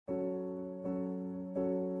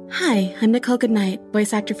Hi, I'm Nicole Goodnight,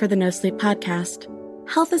 voice actor for the NoSleep podcast.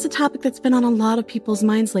 Health is a topic that's been on a lot of people's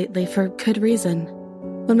minds lately for good reason.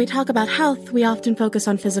 When we talk about health, we often focus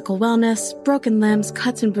on physical wellness, broken limbs,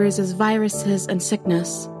 cuts and bruises, viruses, and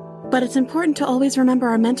sickness. But it's important to always remember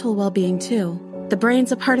our mental well-being too. The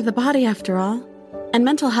brain's a part of the body after all. And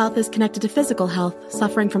mental health is connected to physical health.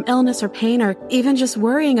 Suffering from illness or pain or even just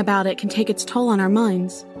worrying about it can take its toll on our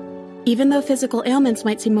minds. Even though physical ailments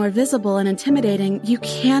might seem more visible and intimidating, you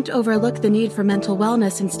can't overlook the need for mental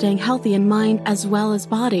wellness and staying healthy in mind as well as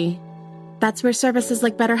body. That's where services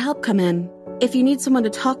like BetterHelp come in. If you need someone to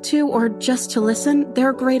talk to or just to listen, they're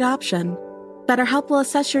a great option. BetterHelp will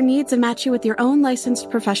assess your needs and match you with your own licensed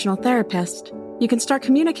professional therapist. You can start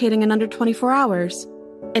communicating in under 24 hours.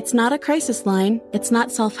 It's not a crisis line, it's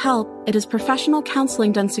not self-help, it is professional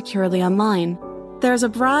counseling done securely online. There is a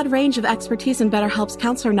broad range of expertise in BetterHelp's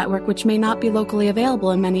counselor network which may not be locally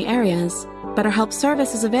available in many areas. BetterHelp's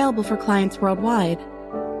service is available for clients worldwide.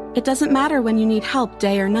 It doesn't matter when you need help,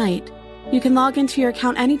 day or night. You can log into your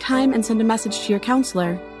account anytime and send a message to your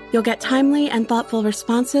counselor. You'll get timely and thoughtful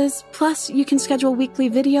responses, plus you can schedule weekly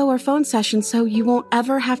video or phone sessions so you won't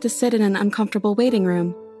ever have to sit in an uncomfortable waiting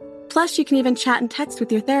room. Plus, you can even chat and text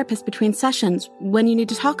with your therapist between sessions when you need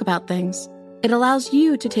to talk about things. It allows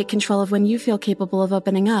you to take control of when you feel capable of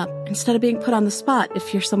opening up, instead of being put on the spot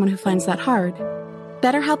if you're someone who finds that hard.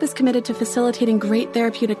 BetterHelp is committed to facilitating great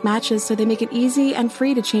therapeutic matches so they make it easy and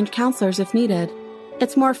free to change counselors if needed.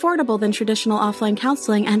 It's more affordable than traditional offline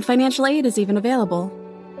counseling, and financial aid is even available.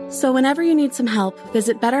 So whenever you need some help,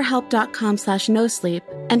 visit betterhelp.com/nosleep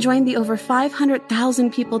and join the over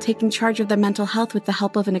 500,000 people taking charge of their mental health with the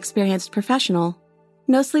help of an experienced professional.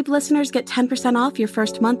 NoSleep listeners get 10% off your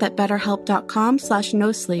first month at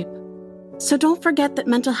betterhelp.com/nosleep. So don't forget that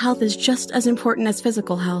mental health is just as important as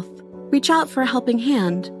physical health. Reach out for a helping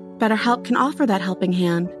hand. BetterHelp can offer that helping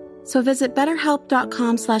hand. So visit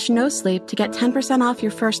betterhelp.com/nosleep to get 10% off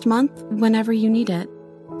your first month whenever you need it.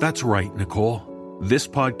 That's right, Nicole. This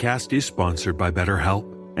podcast is sponsored by BetterHelp,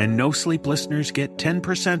 and NoSleep listeners get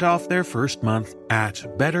 10% off their first month at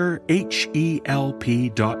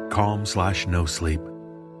betterhelp.com/nosleep.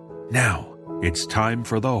 Now, it's time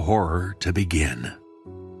for the horror to begin.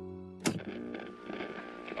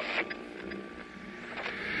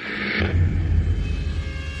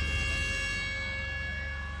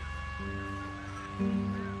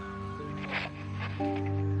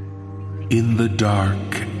 In the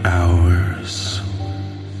dark hours,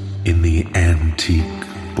 in the antique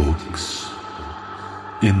books,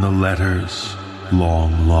 in the letters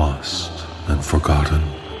long lost and forgotten,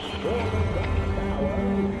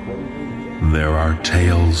 there are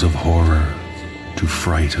tales of horror to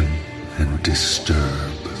frighten and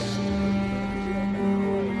disturb.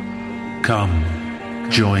 Come,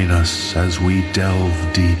 join us as we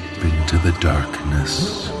delve deep into the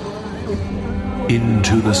darkness,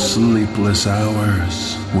 into the sleepless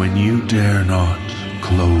hours when you dare not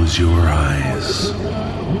close your eyes.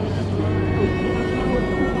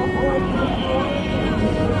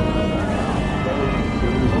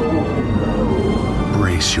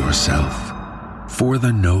 Brace yourself for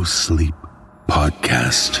the No Sleep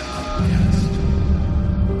podcast.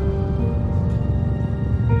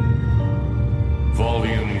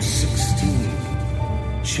 Volume 16,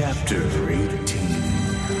 Chapter 18.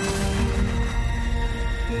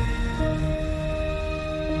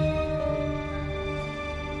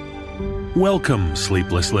 Welcome,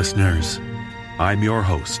 sleepless listeners. I'm your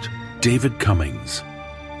host, David Cummings.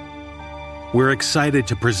 We're excited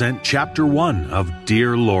to present Chapter 1 of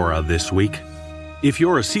Dear Laura this week. If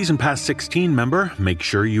you're a Season Pass 16 member, make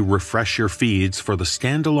sure you refresh your feeds for the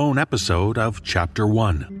standalone episode of Chapter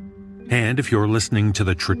 1. And if you're listening to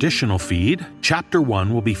the traditional feed, Chapter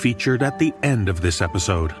 1 will be featured at the end of this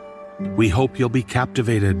episode. We hope you'll be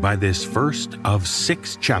captivated by this first of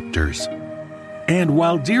 6 chapters. And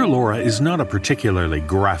while Dear Laura is not a particularly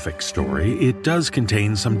graphic story, it does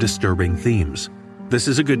contain some disturbing themes. This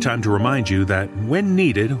is a good time to remind you that, when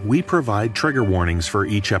needed, we provide trigger warnings for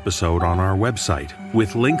each episode on our website,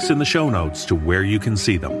 with links in the show notes to where you can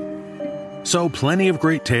see them. So plenty of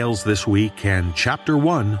great tales this week and Chapter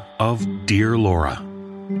 1 of Dear Laura.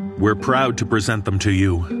 We're proud to present them to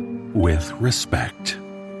you with respect.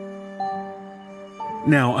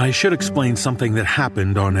 Now, I should explain something that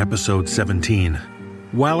happened on episode 17.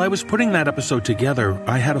 While I was putting that episode together,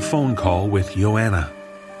 I had a phone call with Joanna.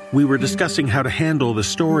 We were discussing how to handle the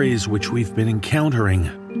stories which we've been encountering,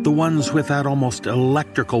 the ones with that almost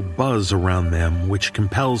electrical buzz around them which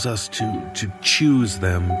compels us to choose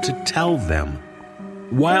them, to tell them.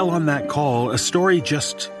 While on that call, a story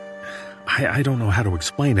just... I don't know how to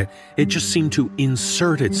explain it. It just seemed to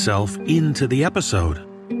insert itself into the episode.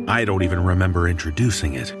 I don't even remember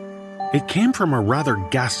introducing it. It came from a rather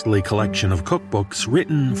ghastly collection of cookbooks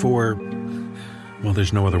written for... well,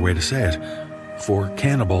 there's no other way to say it. For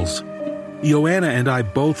cannibals. Joanna and I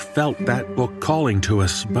both felt that book calling to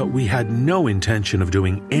us, but we had no intention of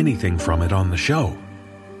doing anything from it on the show.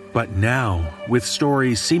 But now, with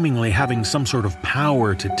stories seemingly having some sort of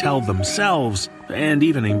power to tell themselves, and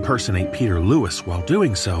even impersonate Peter Lewis while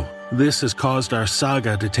doing so, this has caused our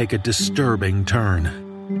saga to take a disturbing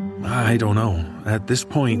turn. I don't know. At this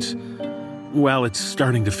point, well, it's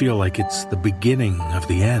starting to feel like it's the beginning of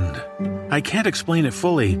the end. I can't explain it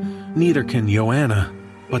fully, neither can Joanna,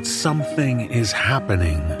 but something is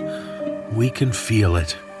happening. We can feel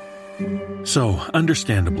it. So,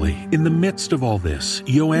 understandably, in the midst of all this,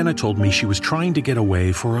 Joanna told me she was trying to get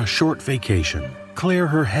away for a short vacation, clear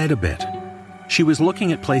her head a bit. She was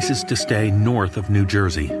looking at places to stay north of New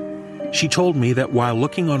Jersey. She told me that while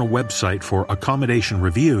looking on a website for accommodation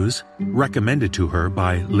reviews, recommended to her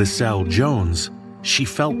by Lyselle Jones, she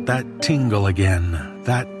felt that tingle again,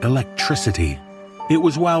 that electricity. It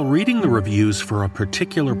was while reading the reviews for a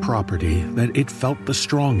particular property that it felt the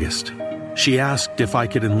strongest. She asked if I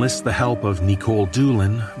could enlist the help of Nicole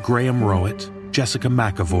Doolin, Graham Rowett, Jessica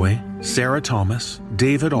McAvoy, Sarah Thomas,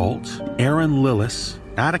 David Alt, Aaron Lillis,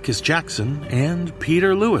 Atticus Jackson, and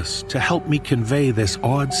Peter Lewis to help me convey this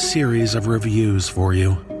odd series of reviews for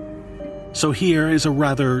you. So here is a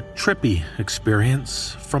rather trippy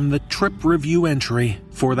experience from the trip review entry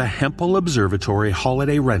for the Hempel Observatory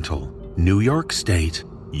Holiday Rental, New York State,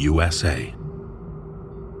 USA.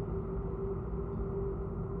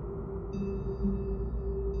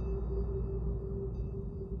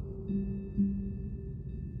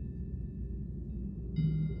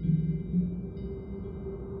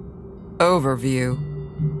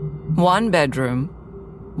 Overview. 1 bedroom,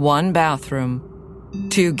 1 bathroom,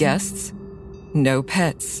 2 guests, no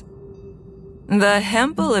pets. The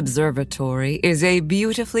Hempel Observatory is a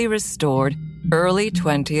beautifully restored early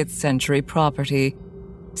 20th century property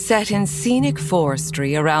set in scenic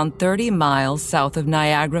forestry around 30 miles south of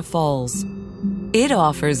Niagara Falls. It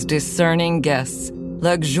offers discerning guests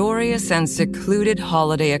luxurious and secluded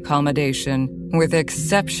holiday accommodation with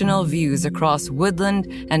exceptional views across woodland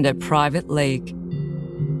and a private lake.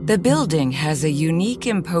 The building has a unique,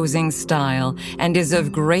 imposing style and is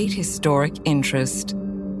of great historic interest.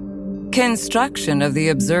 Construction of the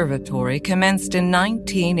observatory commenced in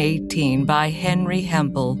 1918 by Henry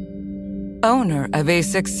Hempel, owner of a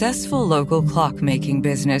successful local clockmaking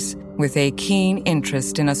business with a keen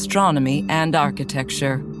interest in astronomy and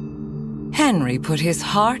architecture. Henry put his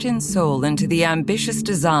heart and soul into the ambitious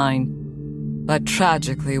design, but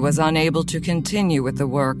tragically was unable to continue with the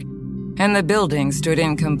work, and the building stood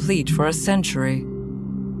incomplete for a century.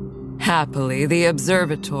 Happily, the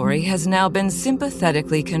observatory has now been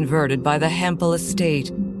sympathetically converted by the Hempel estate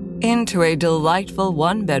into a delightful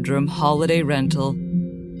 1-bedroom holiday rental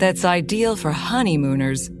that's ideal for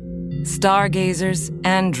honeymooners, stargazers,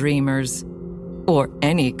 and dreamers, or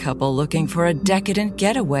any couple looking for a decadent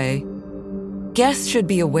getaway. Guests should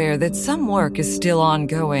be aware that some work is still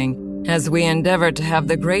ongoing as we endeavor to have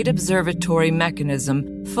the great observatory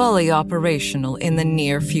mechanism fully operational in the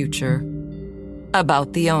near future.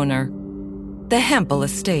 About the owner. The Hempel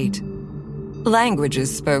estate.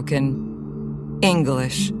 Languages spoken.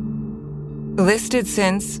 English. Listed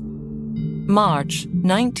since March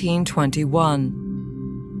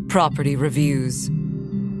 1921. Property reviews.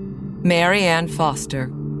 Mary Ann Foster,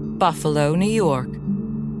 Buffalo, New York.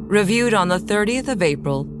 Reviewed on the 30th of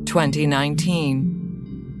April,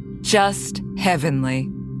 2019. Just heavenly.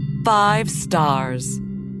 5 stars.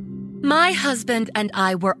 My husband and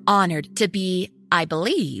I were honored to be, I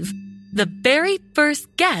believe, the very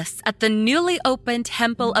first guests at the newly opened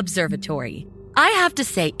Hempel Observatory. I have to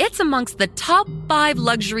say, it's amongst the top 5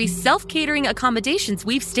 luxury self-catering accommodations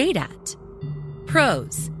we've stayed at.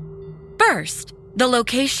 Pros. First, the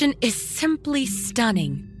location is simply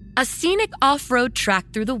stunning. A scenic off-road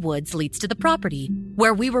track through the woods leads to the property,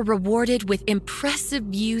 where we were rewarded with impressive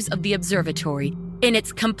views of the observatory in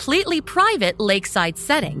its completely private lakeside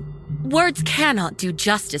setting. Words cannot do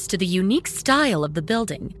justice to the unique style of the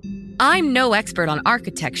building. I'm no expert on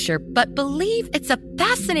architecture, but believe it's a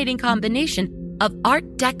fascinating combination of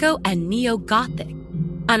Art Deco and Neo-Gothic.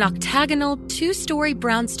 An octagonal 2-story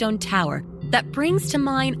brownstone tower that brings to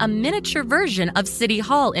mind a miniature version of City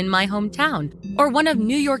Hall in my hometown, or one of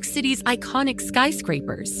New York City's iconic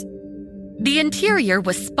skyscrapers. The interior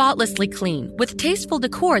was spotlessly clean, with tasteful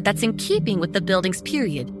decor that's in keeping with the building's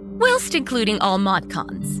period, whilst including all mod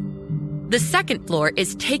cons. The second floor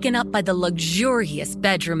is taken up by the luxurious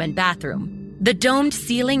bedroom and bathroom. The domed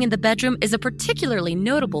ceiling in the bedroom is a particularly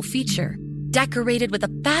notable feature, decorated with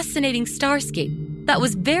a fascinating starscape that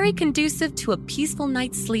was very conducive to a peaceful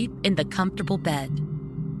night's sleep in the comfortable bed.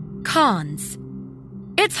 Cons.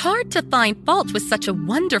 It's hard to find fault with such a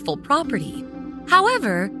wonderful property.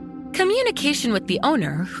 However, communication with the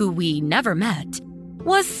owner, who we never met,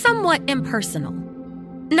 was somewhat impersonal.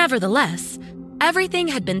 Nevertheless, everything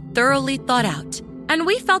had been thoroughly thought out, and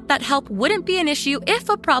we felt that help wouldn't be an issue if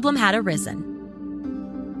a problem had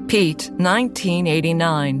arisen. Pete,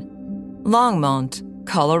 1989. Longmont,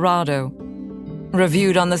 Colorado.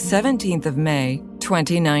 Reviewed on the 17th of May,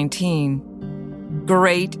 2019.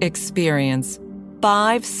 Great experience.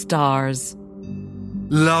 5 stars.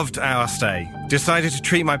 Loved our stay. Decided to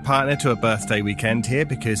treat my partner to a birthday weekend here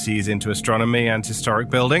because he's into astronomy and historic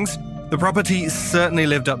buildings. The property certainly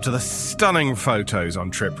lived up to the stunning photos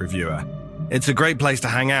on Trip Reviewer. It's a great place to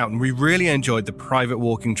hang out, and we really enjoyed the private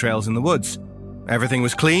walking trails in the woods. Everything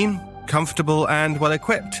was clean, comfortable, and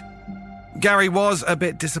well-equipped. Gary was a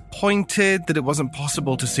bit disappointed that it wasn't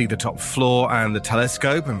possible to see the top floor and the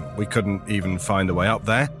telescope, and we couldn't even find a way up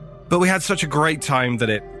there. But we had such a great time that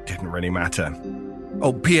it didn't really matter.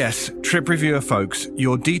 Oh, P.S. Trip Reviewer folks,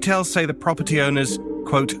 your details say the property owners,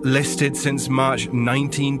 quote, listed since March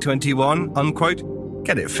 1921, unquote.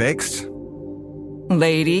 Get it fixed.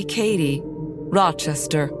 Lady Katie,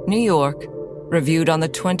 Rochester, New York. Reviewed on the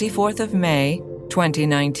 24th of May,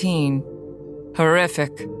 2019.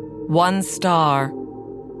 Horrific. 1 star.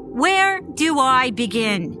 Where do I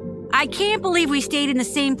begin? I can't believe we stayed in the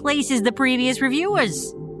same place as the previous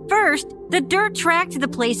reviewers. First, the dirt track to the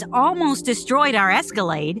place almost destroyed our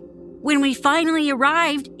Escalade. When we finally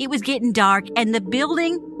arrived, it was getting dark and the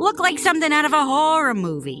building looked like something out of a horror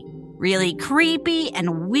movie. Really creepy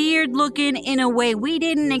and weird looking in a way we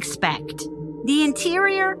didn't expect. The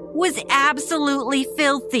interior was absolutely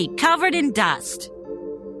filthy, covered in dust.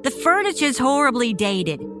 The furniture's horribly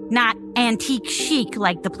dated, not antique chic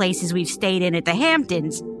like the places we've stayed in at the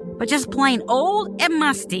Hamptons, but just plain old and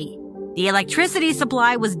musty. The electricity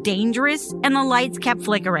supply was dangerous and the lights kept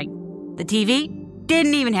flickering. The TV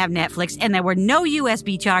didn't even have Netflix and there were no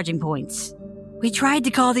USB charging points. We tried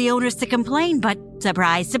to call the owners to complain, but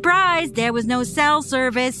surprise, surprise, there was no cell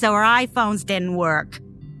service, so our iPhones didn't work.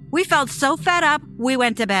 We felt so fed up, we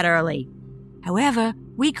went to bed early. However,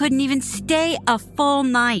 we couldn't even stay a full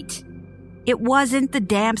night. It wasn't the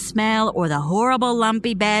damp smell or the horrible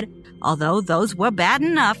lumpy bed, although those were bad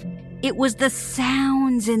enough. It was the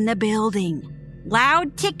sounds in the building.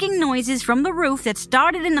 Loud ticking noises from the roof that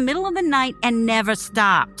started in the middle of the night and never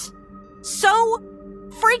stopped. So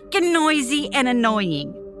freaking noisy and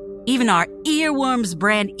annoying. Even our Earworms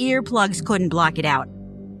brand earplugs couldn't block it out.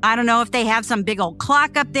 I don't know if they have some big old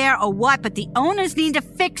clock up there or what, but the owners need to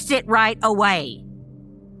fix it right away.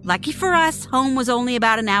 Lucky for us, home was only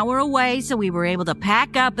about an hour away, so we were able to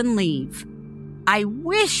pack up and leave. I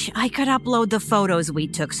wish I could upload the photos we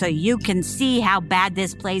took so you can see how bad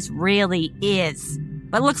this place really is.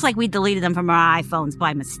 But it looks like we deleted them from our iPhones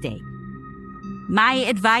by mistake. My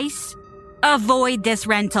advice? Avoid this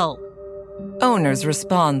rental. Owner's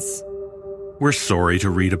response. We're sorry to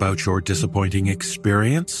read about your disappointing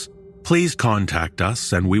experience. Please contact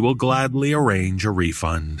us and we will gladly arrange a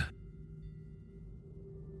refund.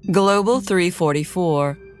 Global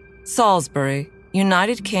 344, Salisbury,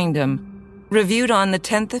 United Kingdom. Reviewed on the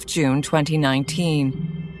 10th of June,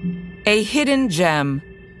 2019. A hidden gem.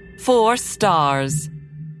 4 stars.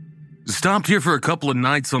 Stopped here for a couple of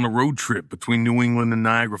nights on a road trip between New England and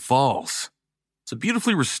Niagara Falls. It's a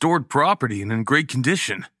beautifully restored property and in great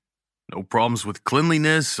condition. No problems with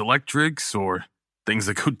cleanliness, electrics, or things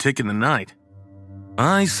that could tick in the night.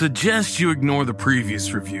 I suggest you ignore the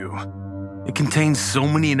previous review. It contains so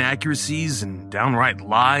many inaccuracies and downright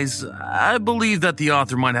lies, I believe that the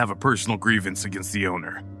author might have a personal grievance against the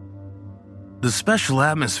owner. The special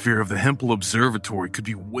atmosphere of the Hempel Observatory could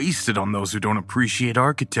be wasted on those who don't appreciate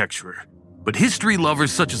architecture, but history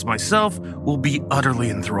lovers such as myself will be utterly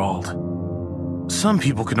enthralled. Some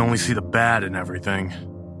people can only see the bad in everything.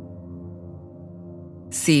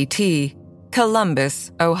 CT,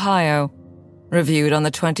 Columbus, Ohio. Reviewed on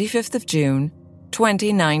the 25th of June,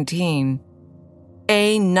 2019.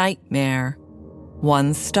 A nightmare.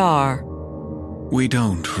 1 star. We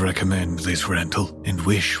don't recommend this rental and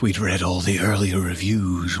wish we'd read all the earlier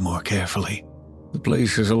reviews more carefully. The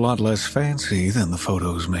place is a lot less fancy than the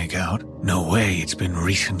photos make out. No way it's been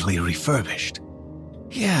recently refurbished.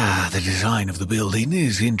 Yeah, the design of the building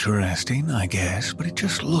is interesting, I guess, but it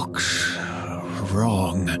just looks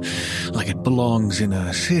wrong. Like it belongs in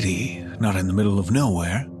a city, not in the middle of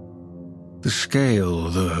nowhere. The scale,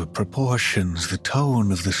 the proportions, the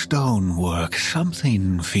tone of the stonework,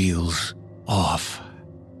 something feels off.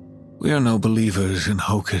 We are no believers in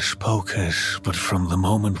hocus pocus, but from the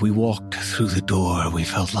moment we walked through the door, we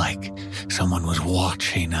felt like someone was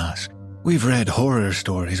watching us. We've read horror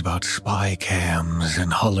stories about spy cams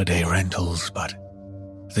and holiday rentals, but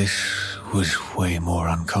this was way more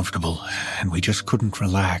uncomfortable, and we just couldn't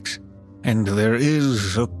relax. And there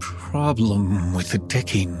is a problem with the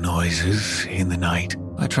ticking noises in the night.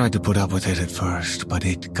 I tried to put up with it at first, but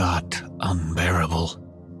it got unbearable.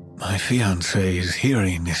 My fiancé's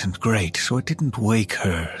hearing isn't great, so it didn't wake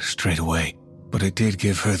her straight away, but it did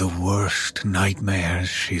give her the worst nightmares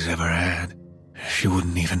she's ever had. She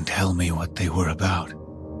wouldn't even tell me what they were about.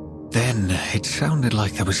 Then it sounded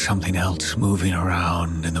like there was something else moving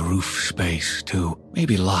around in the roof space, too.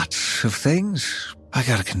 Maybe lots of things. I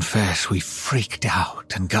gotta confess, we freaked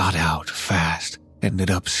out and got out fast. Ended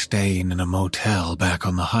up staying in a motel back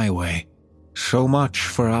on the highway. So much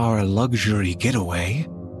for our luxury getaway.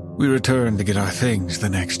 We returned to get our things the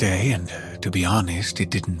next day, and to be honest,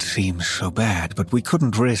 it didn't seem so bad, but we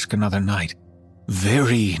couldn't risk another night.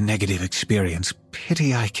 Very negative experience.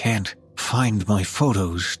 Pity I can't find my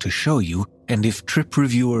photos to show you, and if Trip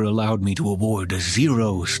Reviewer allowed me to award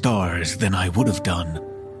 0 stars, then I would have done.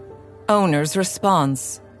 Owner's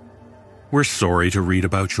response. We're sorry to read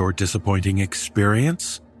about your disappointing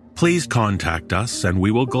experience. Please contact us and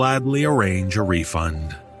we will gladly arrange a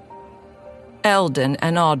refund. Eldon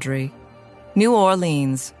and Audrey, New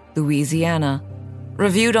Orleans, Louisiana.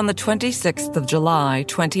 Reviewed on the 26th of July,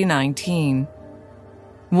 2019.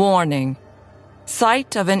 Warning.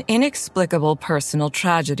 Site of an inexplicable personal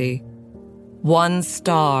tragedy. 1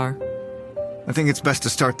 star. I think it's best to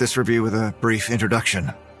start this review with a brief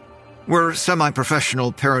introduction. We're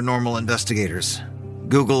semi-professional paranormal investigators.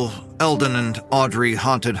 Google Eldon and Audrey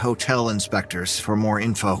Haunted Hotel Inspectors for more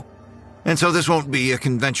info. And so this won't be a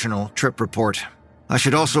conventional trip report. I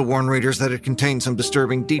should also warn readers that it contains some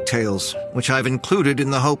disturbing details, which I've included in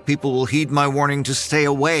the hope people will heed my warning to stay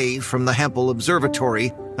away from the Hempel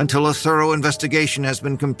Observatory until a thorough investigation has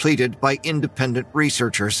been completed by independent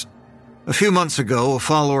researchers. A few months ago, a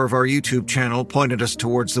follower of our YouTube channel pointed us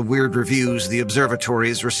towards the weird reviews the observatory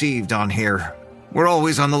has received on here. We're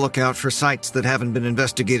always on the lookout for sites that haven't been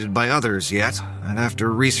investigated by others yet, and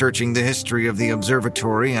after researching the history of the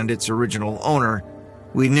observatory and its original owner,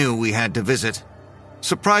 we knew we had to visit.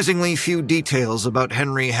 Surprisingly few details about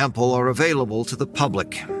Henry Hempel are available to the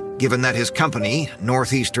public, given that his company,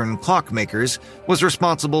 Northeastern Clockmakers, was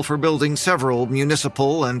responsible for building several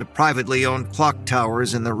municipal and privately owned clock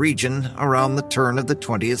towers in the region around the turn of the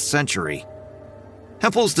 20th century.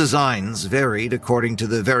 Hempel's designs varied according to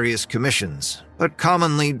the various commissions, but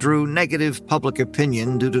commonly drew negative public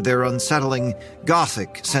opinion due to their unsettling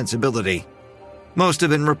Gothic sensibility. Most have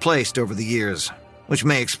been replaced over the years, which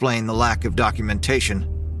may explain the lack of documentation.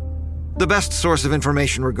 The best source of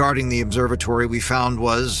information regarding the observatory we found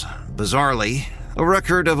was, bizarrely, a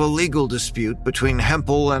record of a legal dispute between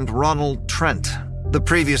Hempel and Ronald Trent, the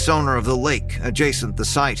previous owner of the lake adjacent the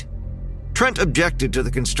site. Trent objected to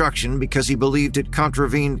the construction because he believed it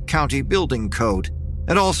contravened county building code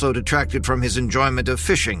and also detracted from his enjoyment of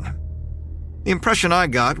fishing. The impression I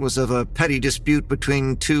got was of a petty dispute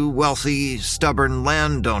between 2 wealthy, stubborn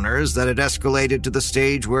landowners that had escalated to the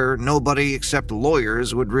stage where nobody except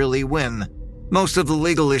lawyers would really win. Most of the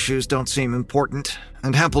legal issues don't seem important,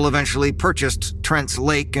 and Hempel eventually purchased Trent's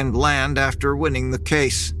lake and land after winning the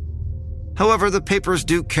case. However, the papers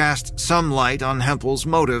do cast some light on Hempel's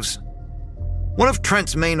motives. One of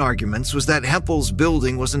Trent's main arguments was that Hempel's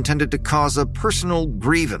building was intended to cause a personal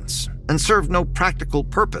grievance and served no practical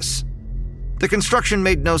purpose. The construction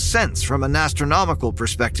made no sense from an astronomical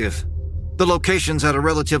perspective. The location's at a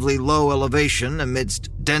relatively low elevation amidst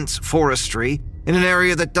dense forestry in an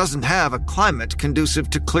area that doesn't have a climate conducive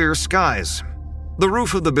to clear skies. The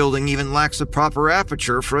roof of the building even lacks a proper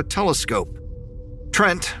aperture for a telescope.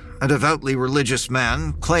 Trent, a devoutly religious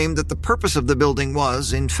man, claimed that the purpose of the building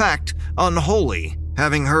was, in fact, unholy,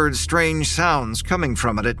 having heard strange sounds coming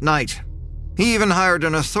from it at night. He even hired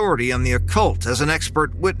an authority on the occult as an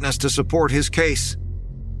expert witness to support his case.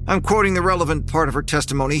 I'm quoting the relevant part of her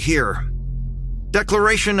testimony here.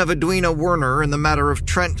 Declaration of Edwina Werner in the matter of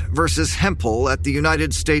Trent versus Hempel at the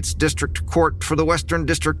United States District Court for the Western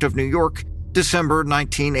District of New York, December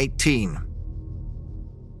 1918.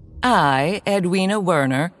 I, Edwina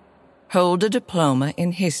Werner, hold a diploma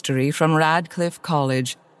in history from Radcliffe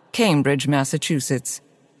College, Cambridge, Massachusetts,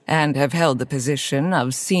 and have held the position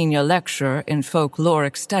of senior lecturer in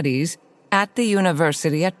folkloric studies at the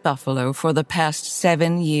University at Buffalo for the past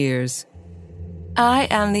 7 years. I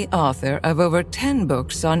am the author of over 10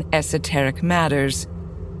 books on esoteric matters,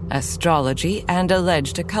 astrology, and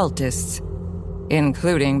alleged occultists,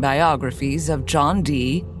 including biographies of John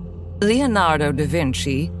Dee, Leonardo da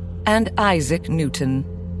Vinci, and Isaac Newton.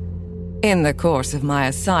 In the course of my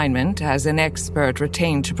assignment as an expert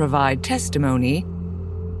retained to provide testimony,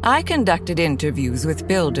 I conducted interviews with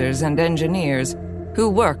builders and engineers who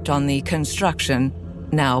worked on the construction,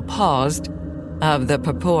 now paused, of the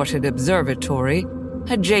purported observatory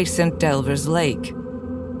adjacent Delvers Lake.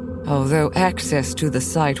 Although access to the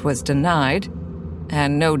site was denied,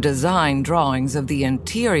 and no design drawings of the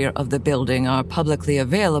interior of the building are publicly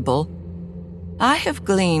available, I have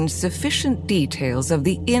gleaned sufficient details of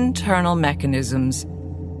the internal mechanisms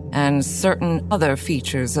and certain other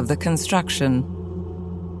features of the construction.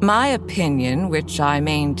 My opinion, which I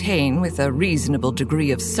maintain with a reasonable degree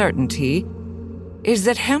of certainty, is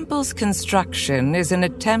that Hempel's construction is an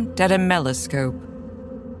attempt at a melescope.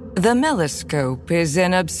 The melescope is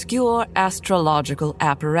an obscure astrological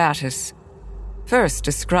apparatus, first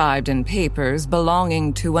described in papers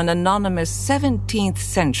belonging to an anonymous 17th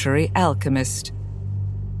century alchemist.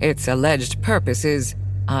 Its alleged purpose is,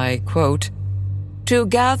 I quote, "to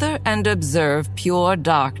gather and observe pure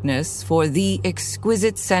darkness for the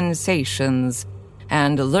exquisite sensations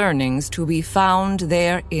and learnings to be found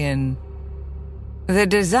therein." The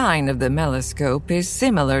design of the melescope is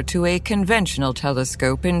similar to a conventional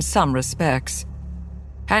telescope in some respects,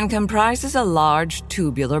 and comprises a large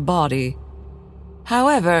tubular body.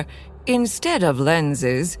 However, instead of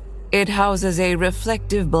lenses, it houses a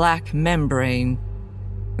reflective black membrane.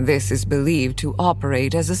 This is believed to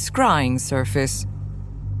operate as a scrying surface,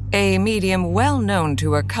 a medium well known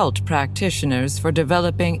to occult practitioners for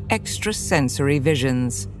developing extrasensory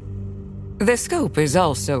visions. The scope is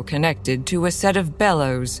also connected to a set of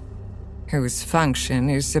bellows, whose function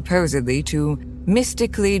is supposedly to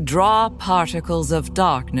mystically draw particles of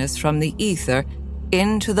darkness from the ether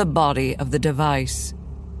into the body of the device.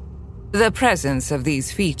 The presence of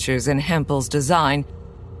these features in Hempel's design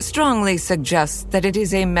strongly suggests that it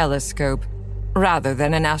is a melescope rather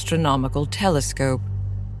than an astronomical telescope.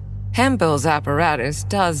 Hempel's apparatus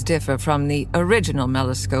does differ from the original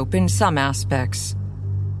melescope in some aspects.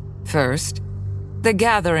 First, the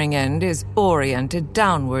gathering end is oriented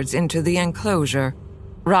downwards into the enclosure,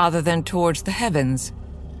 rather than towards the heavens.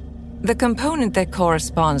 The component that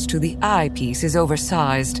corresponds to the eyepiece is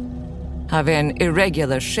oversized, of an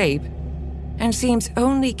irregular shape, and seems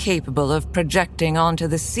only capable of projecting onto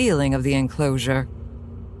the ceiling of the enclosure.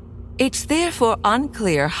 It's therefore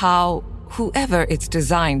unclear how whoever it's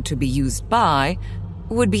designed to be used by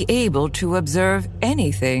would be able to observe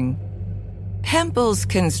anything. Hempel's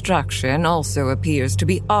construction also appears to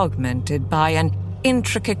be augmented by an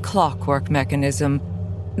intricate clockwork mechanism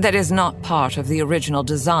that is not part of the original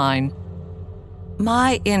design.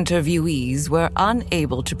 My interviewees were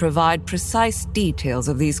unable to provide precise details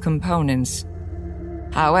of these components.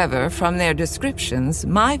 However, from their descriptions,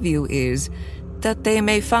 my view is that they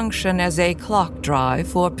may function as a clock drive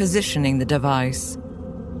for positioning the device.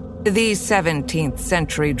 These 17th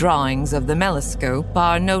century drawings of the melescope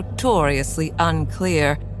are notoriously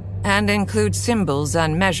unclear and include symbols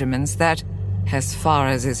and measurements that, as far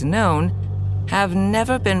as is known, have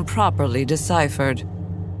never been properly deciphered.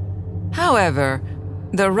 However,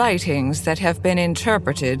 the writings that have been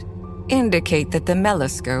interpreted indicate that the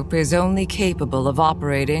melescope is only capable of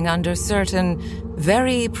operating under certain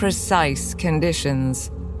very precise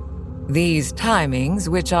conditions. These timings,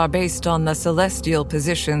 which are based on the celestial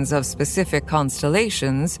positions of specific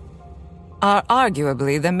constellations, are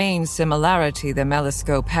arguably the main similarity the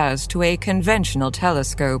melescope has to a conventional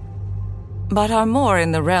telescope, but are more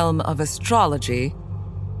in the realm of astrology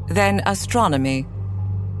than astronomy.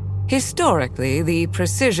 Historically, the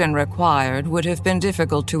precision required would have been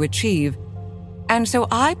difficult to achieve, and so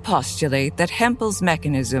I postulate that Hempel's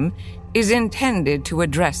mechanism is intended to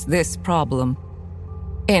address this problem.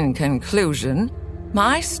 In conclusion,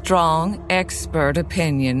 my strong expert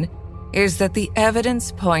opinion is that the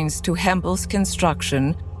evidence points to Hempel's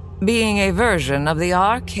construction being a version of the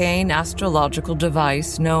arcane astrological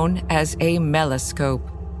device known as a melescope.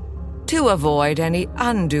 To avoid any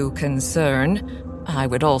undue concern, I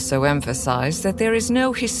would also emphasize that there is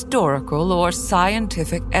no historical or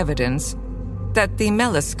scientific evidence that the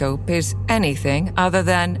melescope is anything other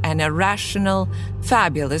than an irrational,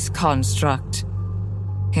 fabulous construct.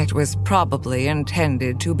 It was probably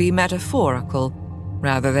intended to be metaphorical,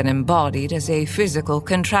 rather than embodied as a physical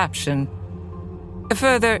contraption.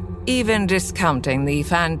 Further, even discounting the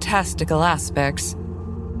fantastical aspects,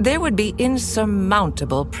 there would be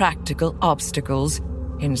insurmountable practical obstacles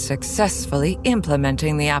in successfully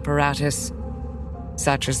implementing the apparatus,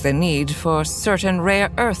 such as the need for certain rare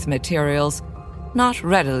earth materials not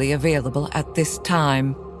readily available at this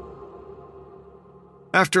time.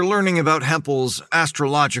 After learning about Hempel's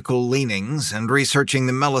astrological leanings and researching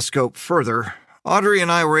the meloscope further, Audrey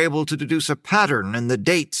and I were able to deduce a pattern in the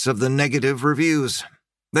dates of the negative reviews.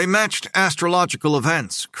 They matched astrological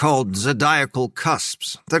events called zodiacal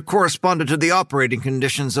cusps that corresponded to the operating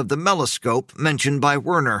conditions of the meloscope mentioned by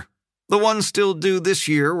Werner. The ones still due this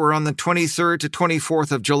year were on the 23rd to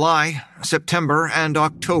 24th of July, September, and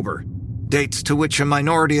October, dates to which a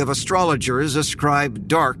minority of astrologers ascribe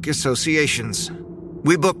dark associations.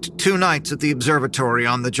 We booked 2 nights at the observatory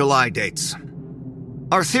on the July dates.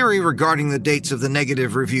 Our theory regarding the dates of the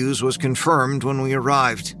negative reviews was confirmed when we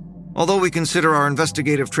arrived. Although we consider our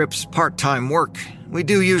investigative trips part-time work, we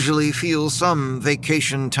do usually feel some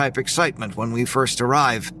vacation-type excitement when we first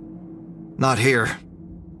arrive. Not here.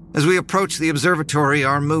 As we approached the observatory,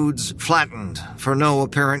 our moods flattened for no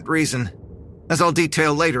apparent reason. As I'll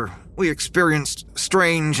detail later, we experienced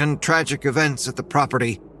strange and tragic events at the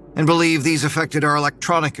property and believe these affected our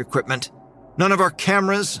electronic equipment. None of our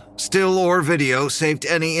cameras, still or video, saved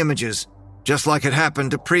any images, just like it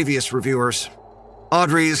happened to previous reviewers.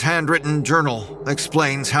 Audrey's handwritten journal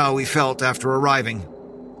explains how we felt after arriving.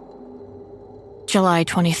 July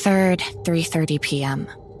 23rd, 3:30 p.m.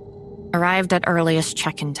 Arrived at earliest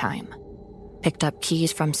check-in time. Picked up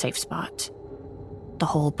keys from SafeSpot. The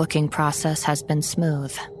whole booking process has been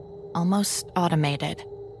smooth, almost automated.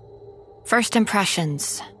 First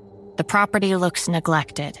impressions. The property looks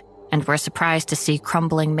neglected, and we're surprised to see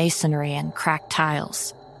crumbling masonry and cracked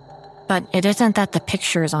tiles. But it isn't that the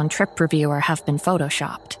pictures on TripReviewer have been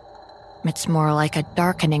photoshopped. It's more like a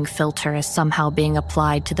darkening filter is somehow being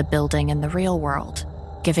applied to the building in the real world,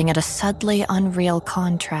 giving it a subtly unreal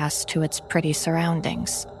contrast to its pretty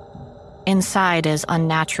surroundings. Inside is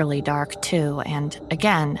unnaturally dark too, and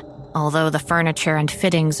again, although the furniture and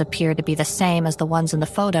fittings appear to be the same as the ones in the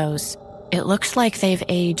photos, it looks like they've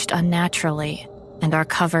aged unnaturally and are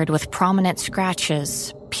covered with prominent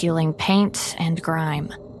scratches, peeling paint and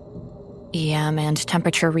grime. EM and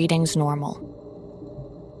temperature readings normal.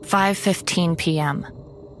 5:15 p.m.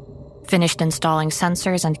 Finished installing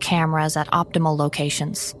sensors and cameras at optimal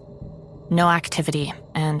locations. No activity,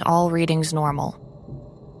 and all readings normal.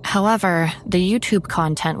 However, the YouTube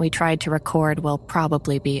content we tried to record will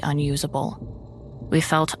probably be unusable. We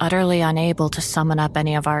felt utterly unable to summon up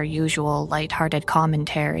any of our usual lighthearted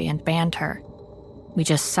commentary and banter. We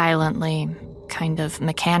just silently, kind of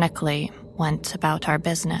mechanically, went about our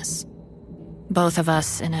business. Both of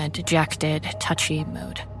us in a dejected, touchy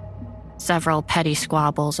mood. Several petty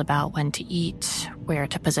squabbles about when to eat, where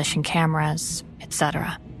to position cameras,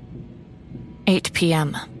 etc. 8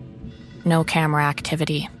 p.m. No camera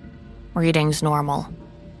activity. Readings normal,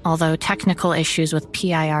 although technical issues with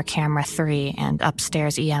PIR camera 3 and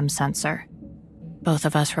upstairs EM sensor. Both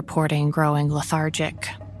of us reporting growing lethargic,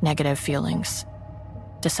 negative feelings.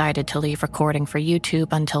 Decided to leave recording for YouTube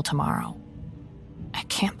until tomorrow. I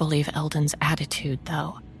can't believe Eldon's attitude,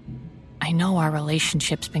 though. I know our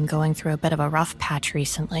relationship's been going through a bit of a rough patch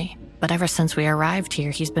recently, but ever since we arrived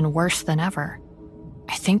here, he's been worse than ever.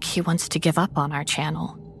 I think he wants to give up on our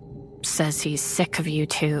channel. Says he's sick of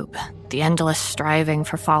YouTube, the endless striving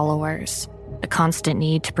for followers, the constant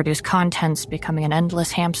need to produce content's becoming an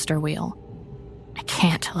endless hamster wheel. I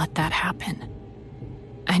can't let that happen.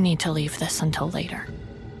 I need to leave this until later.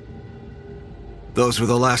 Those were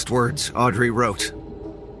the last words Audrey wrote.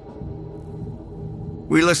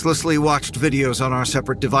 We listlessly watched videos on our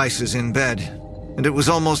separate devices in bed, and it was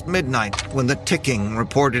almost midnight when the ticking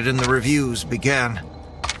reported in the reviews began.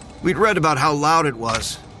 We'd read about how loud it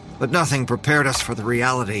was, but nothing prepared us for the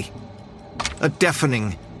reality. A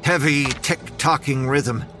deafening, heavy, tick-tocking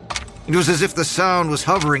rhythm. It was as if the sound was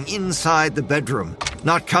hovering inside the bedroom,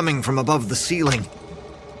 not coming from above the ceiling.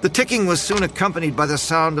 The ticking was soon accompanied by the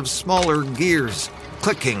sound of smaller gears,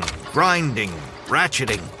 clicking, grinding,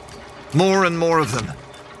 ratcheting. More and more of them.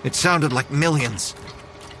 It sounded like millions.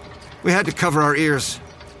 We had to cover our ears.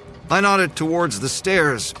 I nodded towards the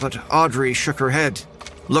stairs, but Audrey shook her head.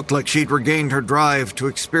 Looked like she'd regained her drive to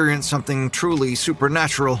experience something truly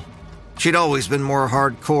supernatural. She'd always been more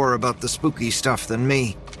hardcore about the spooky stuff than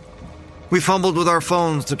me. We fumbled with our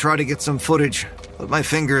phones to try to get some footage, but my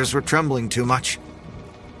fingers were trembling too much.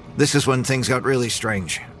 This is when things got really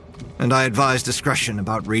strange, and I advised discretion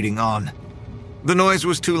about reading on. The noise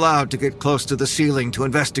was too loud to get close to the ceiling to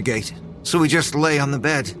investigate, so we just lay on the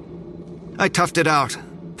bed. I toughed it out,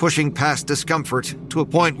 pushing past discomfort to a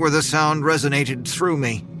point where the sound resonated through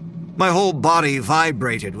me. My whole body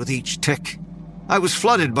vibrated with each tick. I was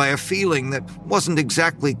flooded by a feeling that wasn't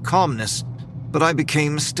exactly calmness, but I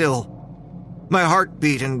became still. My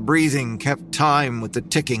heartbeat and breathing kept time with the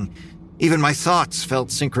ticking. Even my thoughts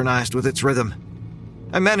felt synchronized with its rhythm.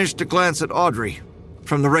 I managed to glance at Audrey.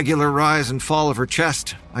 From the regular rise and fall of her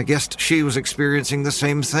chest, I guessed she was experiencing the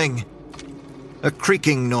same thing. A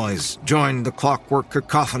creaking noise joined the clockwork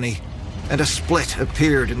cacophony, and a split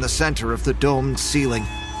appeared in the center of the domed ceiling.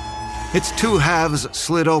 Its two halves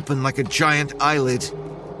slid open like a giant eyelid.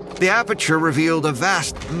 The aperture revealed a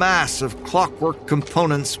vast mass of clockwork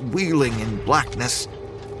components wheeling in blackness.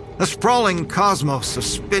 A sprawling cosmos of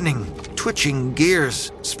spinning, twitching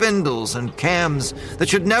gears, spindles, and cams that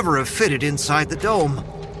should never have fitted inside the dome.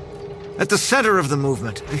 At the center of the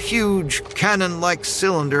movement, a huge, cannon-like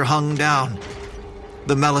cylinder hung down.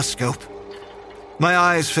 The meloscope. My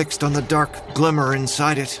eyes fixed on the dark glimmer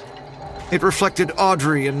inside it. It reflected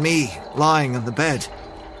Audrey and me lying on the bed.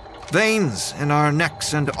 Veins in our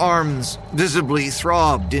necks and arms visibly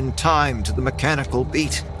throbbed in time to the mechanical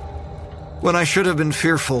beat. When I should have been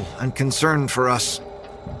fearful and concerned for us,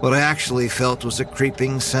 what I actually felt was a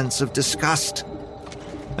creeping sense of disgust.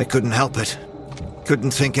 I couldn't help it.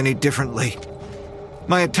 Couldn't think any differently.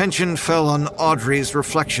 My attention fell on Audrey's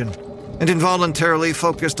reflection, and involuntarily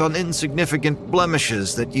focused on insignificant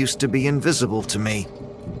blemishes that used to be invisible to me.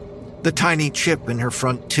 The tiny chip in her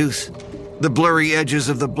front tooth, the blurry edges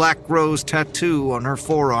of the black rose tattoo on her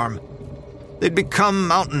forearm. They'd become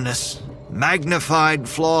mountainous, magnified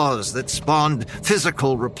flaws that spawned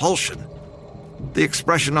physical repulsion. The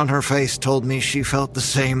expression on her face told me she felt the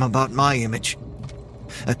same about my image.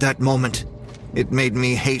 At that moment, it made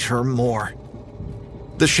me hate her more.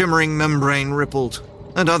 The shimmering membrane rippled,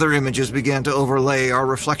 and other images began to overlay our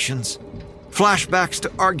reflections. Flashbacks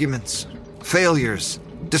to arguments, failures,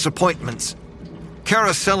 disappointments,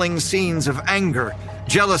 carouseling scenes of anger,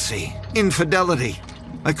 jealousy, infidelity.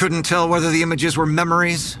 I couldn't tell whether the images were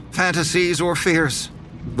memories, fantasies, or fears,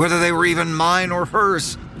 whether they were even mine or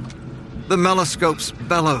hers. The meloscope's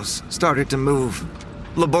bellows started to move,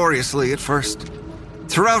 laboriously at first.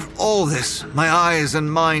 Throughout all this, my eyes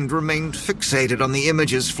and mind remained fixated on the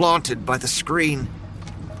images flaunted by the screen.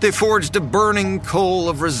 They forged a burning coal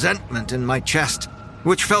of resentment in my chest,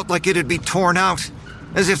 which felt like it'd be torn out,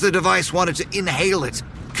 as if the device wanted to inhale it,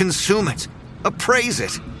 consume it, appraise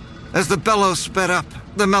it. As the bellows sped up,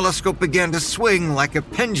 the meloscope began to swing like a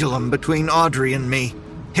pendulum between Audrey and me,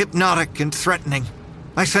 hypnotic and threatening.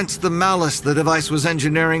 I sensed the malice the device was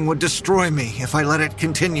engineering would destroy me if I let it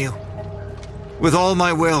continue. With all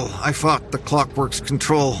my will, I fought the clockwork's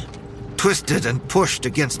control, twisted and pushed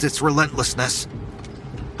against its relentlessness.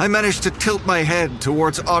 I managed to tilt my head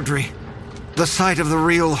towards Audrey. The sight of the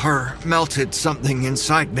real her melted something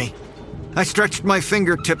inside me. I stretched my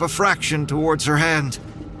fingertip a fraction towards her hand,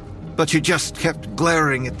 but she just kept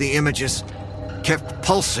glaring at the images, kept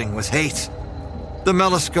pulsing with hate. The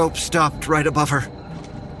meloscope stopped right above her.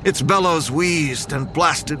 Its bellows wheezed and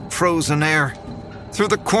blasted frozen air. Through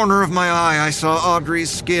the corner of my eye, I saw Audrey's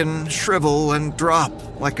skin shrivel and drop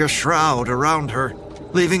like a shroud around her,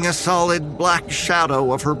 leaving a solid black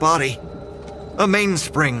shadow of her body. A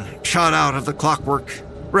mainspring shot out of the clockwork,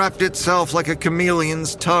 wrapped itself like a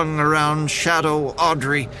chameleon's tongue around Shadow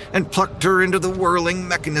Audrey, and plucked her into the whirling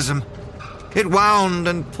mechanism. It wound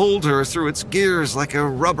and pulled her through its gears like a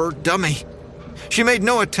rubber dummy. She made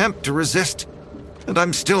no attempt to resist, and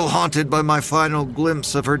I'm still haunted by my final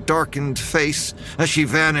glimpse of her darkened face as she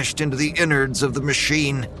vanished into the innards of the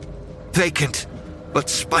machine, vacant but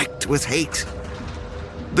spiked with hate.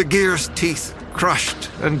 The gear's teeth crushed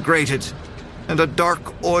and grated, and a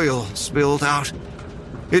dark oil spilled out.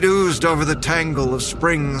 It oozed over the tangle of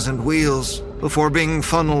springs and wheels before being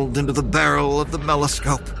funneled into the barrel of the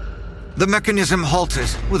meloscope. The mechanism halted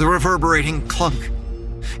with a reverberating clunk.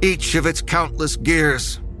 Each of its countless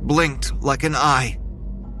gears blinked like an eye.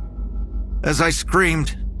 As I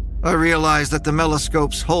screamed, I realized that the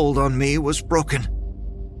meloscope's hold on me was broken.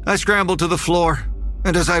 I scrambled to the floor,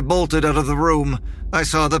 and as I bolted out of the room, I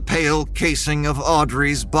saw the pale casing of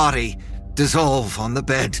Audrey's body dissolve on the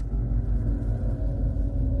bed.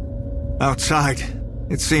 Outside,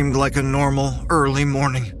 it seemed like a normal, early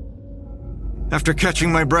morning. After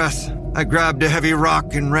catching my breath, I grabbed a heavy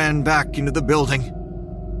rock and ran back into the building.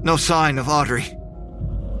 No sign of Audrey.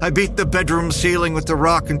 I beat the bedroom ceiling with the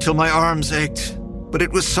rock until my arms ached, but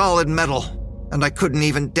it was solid metal, and I couldn't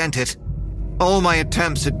even dent it. All my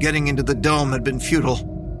attempts at getting into the dome had been futile.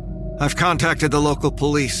 I've contacted the local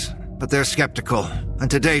police, but they're skeptical, and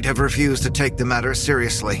to date have refused to take the matter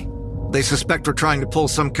seriously. They suspect we're trying to pull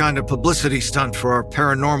some kind of publicity stunt for our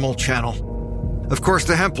paranormal channel. Of course,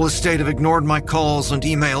 the Hempel estate have ignored my calls and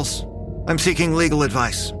emails. I'm seeking legal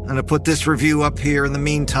advice, and I put this review up here in the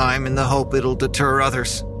meantime in the hope it'll deter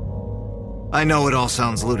others. I know it all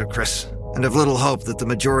sounds ludicrous, and have little hope that the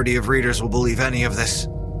majority of readers will believe any of this.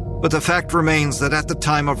 But the fact remains that at the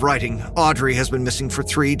time of writing, Audrey has been missing for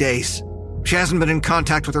 3 days. She hasn't been in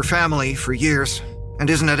contact with her family for years, and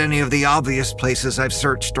isn't at any of the obvious places I've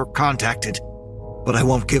searched or contacted. But I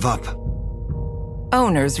won't give up.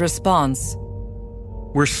 Owner's response.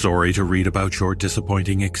 We're sorry to read about your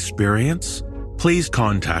disappointing experience. Please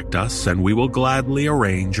contact us and we will gladly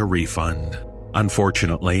arrange a refund.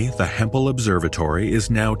 Unfortunately, the Hempel Observatory is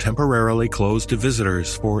now temporarily closed to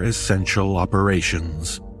visitors for essential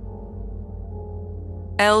operations.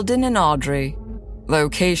 Eldon and Audrey.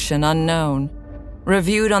 Location unknown.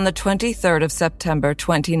 Reviewed on the 23rd of September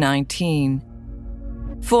 2019.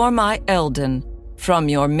 For my Eldon, from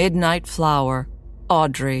your midnight flower,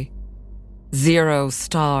 Audrey. 0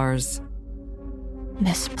 stars.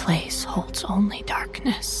 This place holds only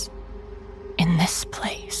darkness. In this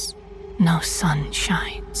place, no sun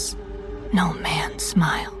shines, no man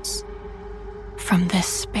smiles. From this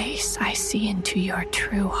space I see into your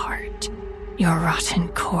true heart, your rotten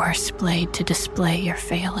core splayed to display your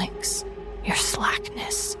failings, your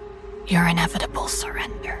slackness, your inevitable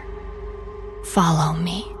surrender. Follow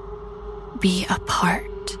me. Be a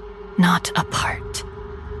part, not apart.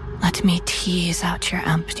 Let me tease out your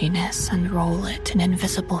emptiness and roll it in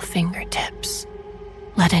invisible fingertips.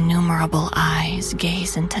 Let innumerable eyes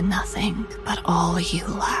gaze into nothing but all you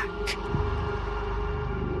lack.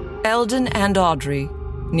 Eldon and Audrey,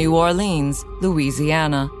 New Orleans,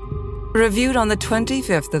 Louisiana. Reviewed on the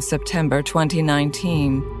 25th of September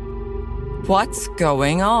 2019. What's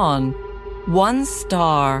going on? 1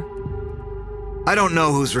 star. I don't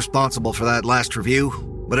know who's responsible for that last review,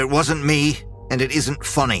 but it wasn't me, and it isn't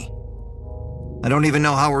funny. I don't even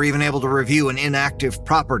know how we're even able to review an inactive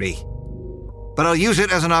property. But I'll use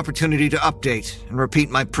it as an opportunity to update and repeat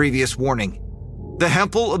my previous warning. The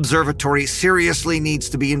Hempel Observatory seriously needs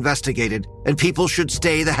to be investigated, and people should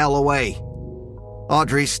stay the hell away.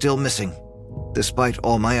 Audrey's still missing, despite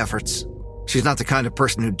all my efforts. She's not the kind of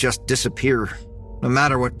person who'd just disappear, no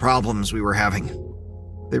matter what problems we were having.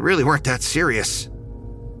 They really weren't that serious.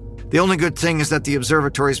 The only good thing is that the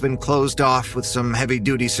observatory's been closed off with some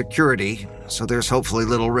heavy-duty security, so there's hopefully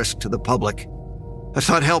little risk to the public. I've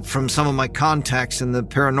sought help from some of my contacts in the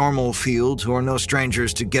paranormal field who are no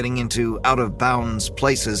strangers to getting into out-of-bounds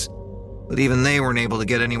places, but even they weren't able to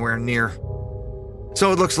get anywhere near.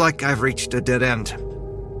 So it looks like I've reached a dead end.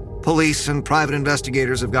 Police and private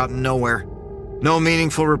investigators have gotten nowhere. No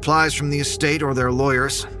meaningful replies from the estate or their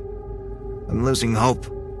lawyers. I'm losing hope.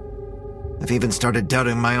 I've even started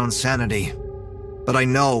doubting my own sanity. But I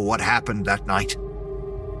know what happened that night.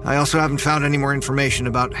 I also haven't found any more information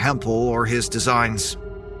about Hempel or his designs.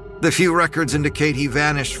 The few records indicate he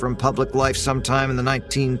vanished from public life sometime in the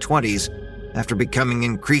 1920s after becoming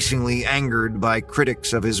increasingly angered by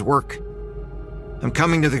critics of his work. I'm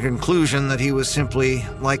coming to the conclusion that he was simply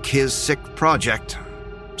like his sick project,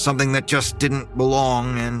 something that just didn't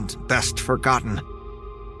belong and best forgotten.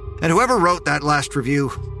 And whoever wrote that last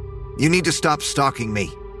review, you need to stop stalking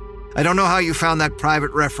me. I don't know how you found that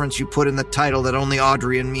private reference you put in the title that only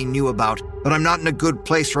Audrey and me knew about, but I'm not in a good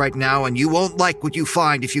place right now, and you won't like what you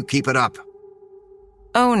find if you keep it up.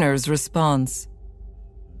 Owner's response.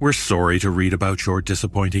 We're sorry to read about your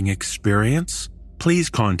disappointing experience. Please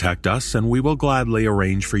contact us and we will gladly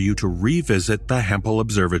arrange for you to revisit the Hempel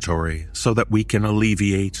Observatory so that we can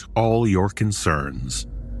alleviate all your concerns.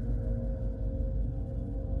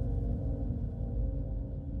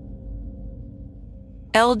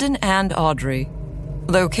 Eldon and Audrey.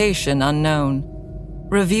 Location unknown.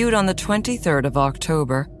 Reviewed on the 23rd of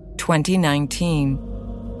October, 2019.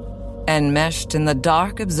 Enmeshed in the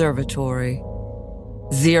dark observatory.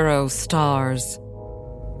 0 stars.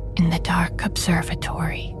 In the dark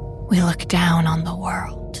observatory, we look down on the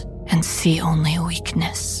world and see only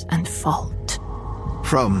weakness and fault.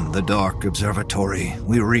 From the dark observatory,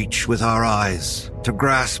 we reach with our eyes to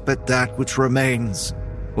grasp at that which remains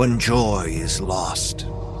when joy is lost.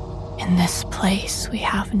 In this place, we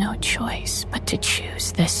have no choice but to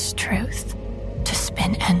choose this truth, to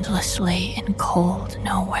spin endlessly in cold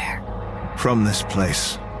nowhere. From this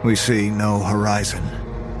place, we see no horizon,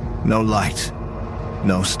 no light,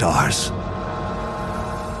 no stars.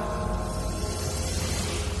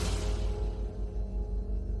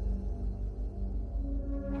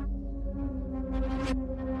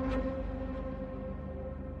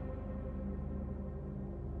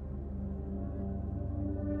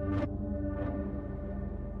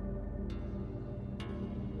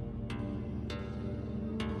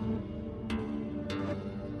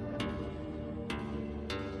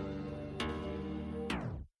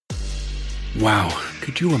 Wow,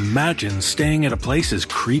 could you imagine staying at a place as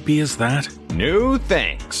creepy as that? No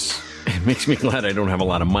thanks. It makes me glad I don't have a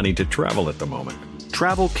lot of money to travel at the moment.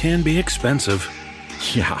 Travel can be expensive.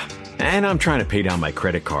 Yeah, and I'm trying to pay down my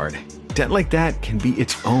credit card. Debt like that can be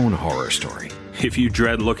its own horror story. If you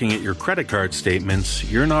dread looking at your credit card statements,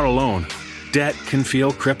 you're not alone. Debt can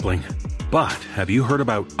feel crippling. But have you heard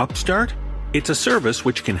about Upstart? It's a service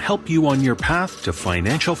which can help you on your path to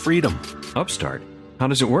financial freedom. Upstart? How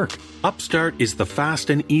does it work? Upstart is the fast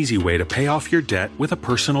and easy way to pay off your debt with a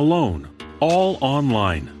personal loan, all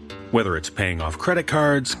online. Whether it's paying off credit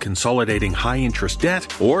cards, consolidating high-interest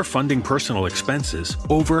debt, or funding personal expenses,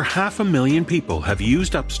 over 500,000 people have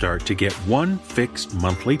used Upstart to get one fixed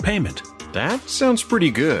monthly payment. That sounds pretty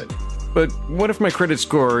good. But what if my credit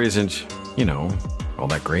score isn't, all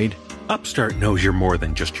that great? Upstart knows you're more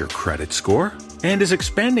than just your credit score and is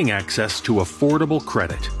expanding access to affordable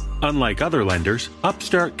credit. Unlike other lenders,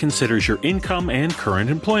 Upstart considers your income and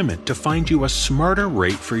current employment to find you a smarter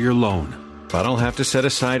rate for your loan. But I'll have to set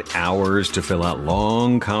aside hours to fill out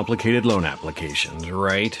long, complicated loan applications,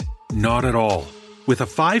 right? Not at all. With a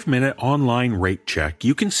 5-minute online rate check,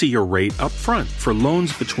 you can see your rate up front for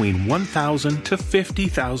loans between $1,000 to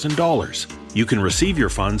 $50,000. You can receive your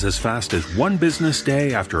funds as fast as one business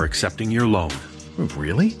day after accepting your loan.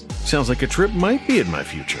 Really? Sounds like a trip might be in my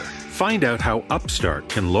future. Find out how Upstart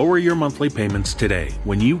can lower your monthly payments today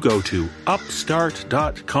when you go to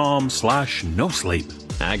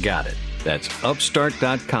upstart.com/nosleep. I got it. That's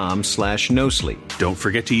upstart.com/nosleep. Don't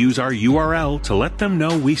forget to use our URL to let them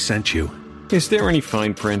know we sent you. Is there any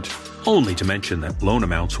fine print? Only to mention that loan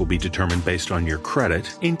amounts will be determined based on your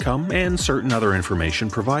credit, income, and certain other information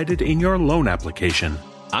provided in your loan application.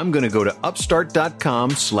 I'm going to go to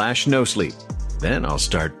upstart.com/nosleep. Then I'll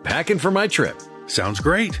start packing for my trip. Sounds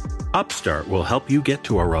great. Upstart will help you get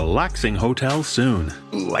to a relaxing hotel soon.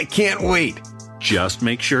 Ooh, I can't wait. Just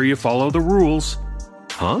make sure you follow the rules.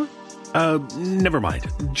 Huh? Never mind.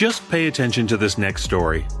 Just pay attention to this next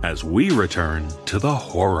story as we return to the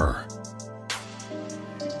horror.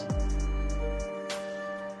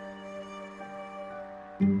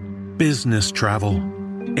 Business travel.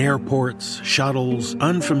 Airports, shuttles,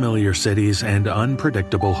 unfamiliar cities, and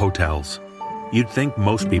unpredictable hotels. You'd think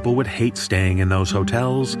most people would hate staying in those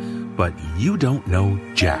hotels, but you don't know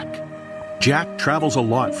Jack. Jack travels a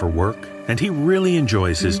lot for work, and he really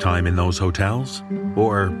enjoys his time in those hotels.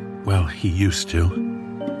 Or, well, he used to.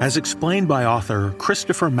 As explained by author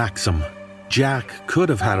Christopher Maxim, Jack could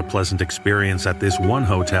have had a pleasant experience at this one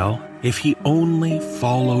hotel if he only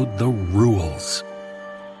followed the rules.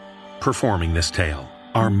 Performing this tale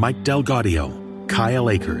are Mike Delgadio, Kyle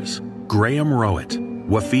Akers, Graham Rowett,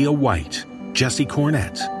 Wafia White, Jesse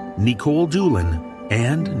Cornett, Nicole Doolin,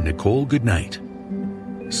 and Nicole Goodnight.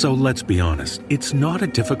 So let's be honest, it's not a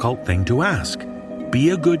difficult thing to ask. Be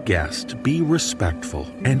a good guest, be respectful,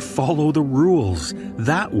 and follow the rules.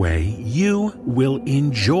 That way, you will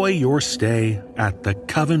enjoy your stay at the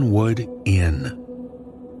Covenwood Inn.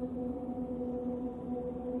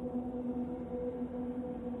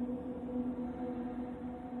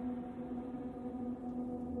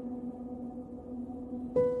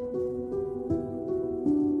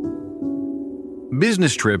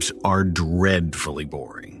 Business trips are dreadfully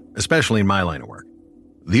boring, especially in my line of work.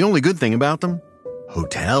 The only good thing about them?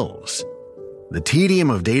 Hotels. The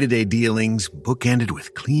tedium of day-to-day dealings, bookended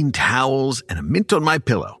with clean towels and a mint on my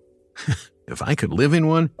pillow. If I could live in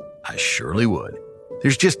one, I surely would.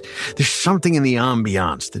 There's something in the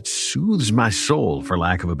ambiance that soothes my soul, for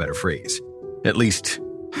lack of a better phrase. At least,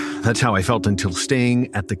 that's how I felt until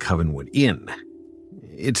staying at the Covenwood Inn.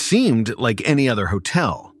 It seemed like any other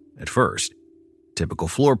hotel at first. Typical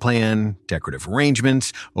floor plan, decorative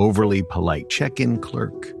arrangements, overly polite check-in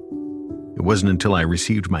clerk. It wasn't until I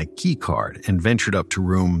received my key card and ventured up to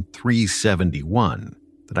room 371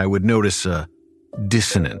 that I would notice a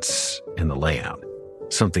dissonance in the layout,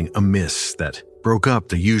 something amiss that broke up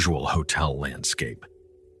the usual hotel landscape.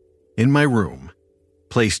 In my room,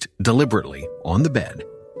 placed deliberately on the bed,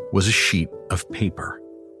 was a sheet of paper.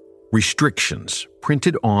 Restrictions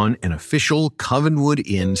printed on an official Covenwood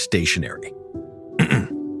Inn stationery.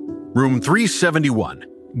 Room 371,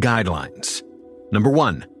 guidelines. Number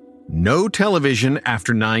 1, no television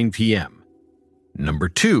after 9 p.m. Number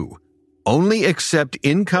 2, only accept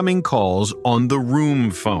incoming calls on the room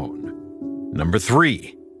phone. Number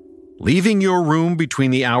 3, leaving your room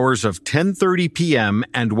between the hours of 10:30 p.m.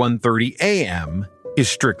 and 1:30 a.m. is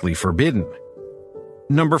strictly forbidden.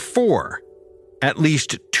 Number 4, at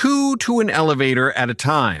least 2 to an elevator at a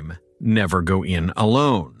time. Never go in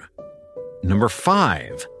alone. Number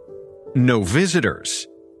 5, no visitors.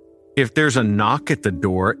 If there's a knock at the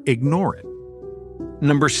door, ignore it.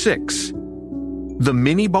 Number 6. The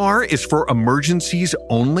minibar is for emergencies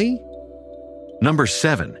only? Number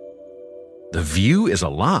 7. The view is a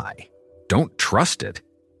lie. Don't trust it.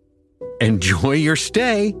 Enjoy your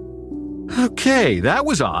stay. Okay, that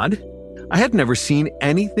was odd. I had never seen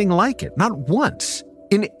anything like it, not once,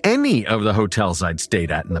 in any of the hotels I'd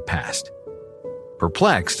stayed at in the past.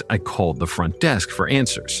 Perplexed, I called the front desk for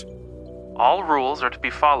answers. All rules are to be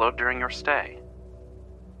followed during your stay.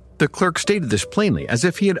 The clerk stated this plainly, as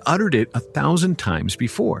if he had uttered it 1,000 times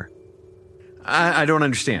before. I don't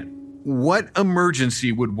understand. What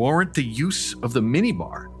emergency would warrant the use of the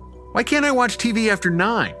minibar? Why can't I watch TV after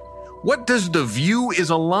 9? What does the view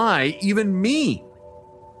is a lie even mean?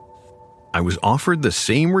 I was offered the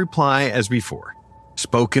same reply as before,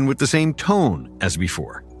 spoken with the same tone as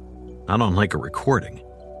before, not unlike a recording.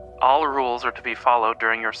 All rules are to be followed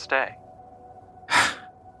during your stay.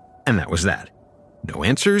 And that was that. No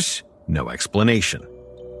answers, no explanation.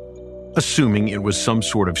 Assuming it was some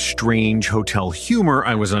sort of strange hotel humor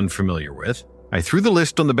I was unfamiliar with, I threw the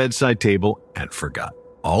list on the bedside table and forgot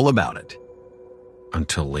all about it.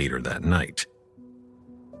 Until later that night.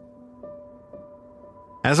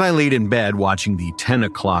 As I laid in bed watching the 10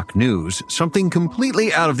 o'clock news, something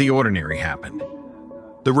completely out of the ordinary happened.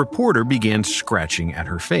 The reporter began scratching at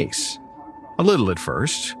her face. A little at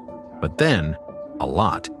first, but then a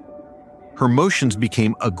lot. Her motions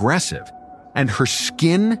became aggressive, and her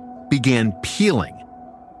skin began peeling.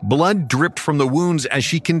 Blood dripped from the wounds as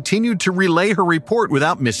she continued to relay her report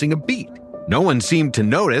without missing a beat. No one seemed to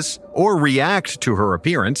notice or react to her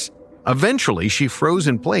appearance. Eventually, she froze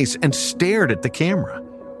in place and stared at the camera.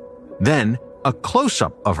 Then, a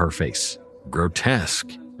close-up of her face, grotesque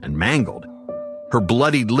and mangled. Her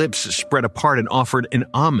bloodied lips spread apart and offered an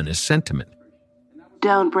ominous sentiment.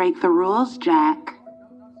 Don't break the rules, Jack.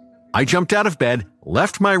 I jumped out of bed,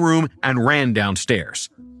 left my room, and ran downstairs.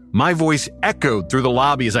 My voice echoed through the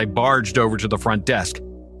lobby as I barged over to the front desk.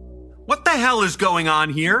 What the hell is going on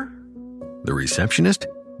here? The receptionist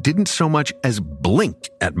didn't so much as blink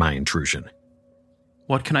at my intrusion.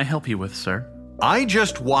 What can I help you with, sir? I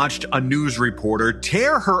just watched a news reporter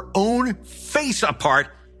tear her own face apart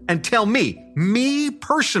and tell me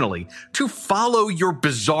personally, to follow your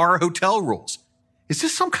bizarre hotel rules. Is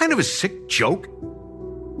this some kind of a sick joke?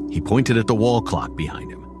 He pointed at the wall clock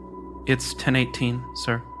behind him. It's 10:18,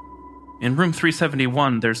 sir. In room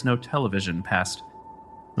 371, there's no television past.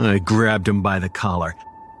 I grabbed him by the collar.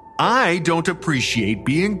 I don't appreciate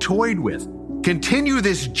being toyed with. Continue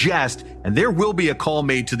this jest, and there will be a call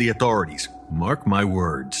made to the authorities. Mark my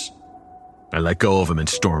words. I let go of him and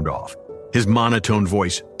stormed off, his monotone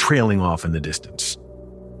voice trailing off in the distance.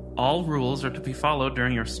 All rules are to be followed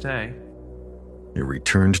during your stay. I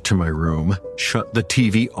returned to my room, shut the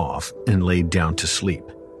TV off, and laid down to sleep.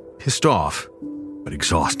 Pissed off, but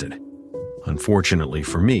exhausted. Unfortunately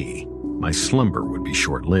for me, my slumber would be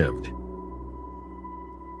short-lived.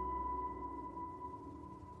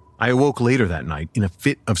 I awoke later that night in a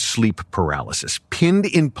fit of sleep paralysis, pinned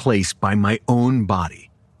in place by my own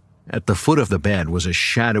body. At the foot of the bed was a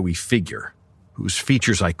shadowy figure, whose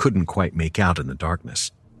features I couldn't quite make out in the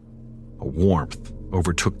darkness. A warmth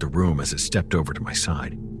overtook the room as it stepped over to my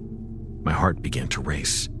side. My heart began to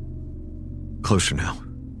race. Closer now.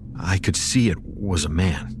 I could see it was a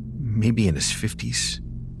man, maybe in his 50s,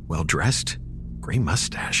 well-dressed, gray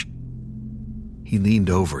mustache. He leaned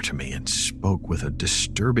over to me and spoke with a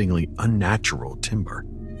disturbingly unnatural timbre.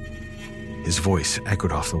 His voice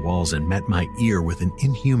echoed off the walls and met my ear with an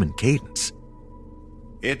inhuman cadence.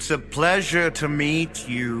 It's a pleasure to meet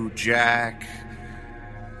you, Jack.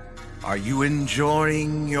 Are you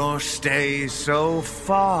enjoying your stay so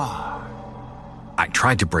far? I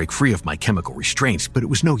tried to break free of my chemical restraints, but it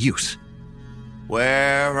was no use.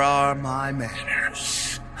 Where are my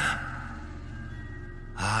manners?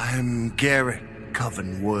 I'm Garrett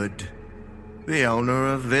Covenwood, the owner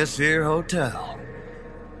of this here hotel.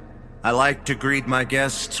 I like to greet my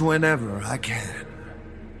guests whenever I can.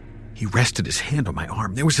 He rested his hand on my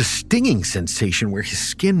arm. There was a stinging sensation where his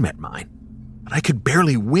skin met mine, but I could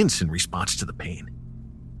barely wince in response to the pain.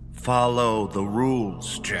 Follow the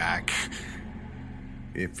rules, Jack.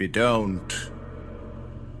 If you don't,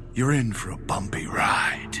 you're in for a bumpy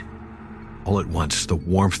ride. All at once, the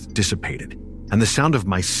warmth dissipated, and the sound of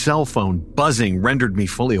my cell phone buzzing rendered me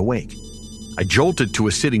fully awake. I jolted to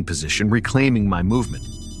a sitting position, reclaiming my movement.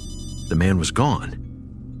 The man was gone,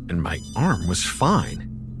 and my arm was fine.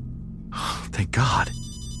 Oh, thank God.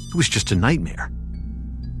 It was just a nightmare.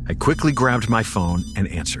 I quickly grabbed my phone and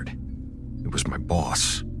answered. It was my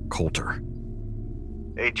boss, Coulter.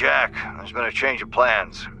 Hey, Jack, there's been a change of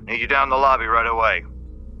plans. Need you down in the lobby right away.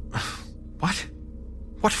 What?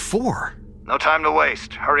 What for? No time to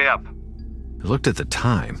waste. Hurry up. I looked at the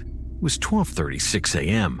time. It was 12:36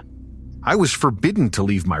 a.m. I was forbidden to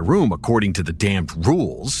leave my room according to the damned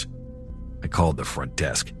rules. I called the front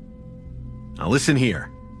desk. Now listen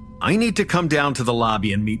here. I need to come down to the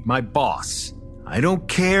lobby and meet my boss. I don't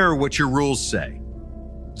care what your rules say.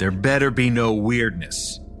 There better be no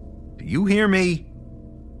weirdness. Do you hear me?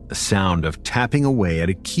 The sound of tapping away at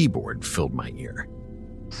a keyboard filled my ear.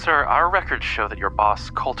 Sir, our records show that your boss,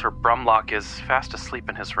 Coulter Brumlock, is fast asleep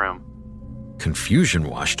in his room. Confusion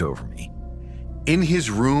washed over me. In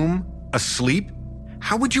his room? Asleep?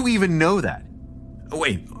 How would you even know that?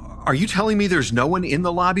 Wait, are you telling me there's no one in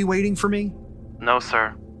the lobby waiting for me? No,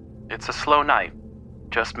 sir. It's a slow night.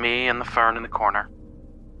 Just me and the fern in the corner.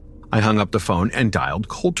 I hung up the phone and dialed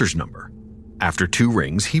Coulter's number. After 2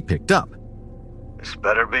 rings, he picked up. This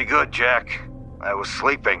better be good, Jack. I was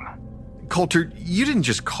sleeping. Coulter, you didn't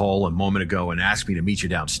just call a moment ago and ask me to meet you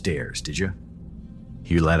downstairs, did you?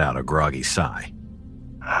 He let out a groggy sigh.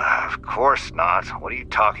 Of course not. What are you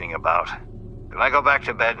talking about? Can I go back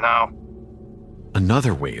to bed now?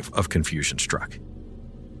 Another wave of confusion struck.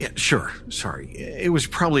 Yeah, sure. Sorry. It was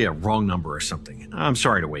probably a wrong number or something. I'm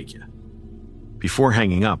sorry to wake you. Before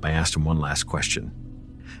hanging up, I asked him one last question.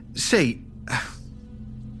 Say,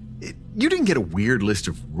 you didn't get a weird list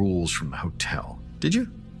of rules from the hotel, did you?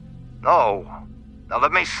 No. Now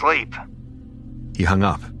let me sleep. He hung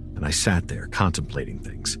up, and I sat there contemplating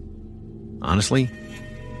things. Honestly,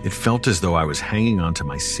 it felt as though I was hanging onto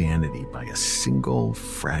my sanity by a single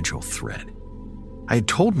fragile thread. I had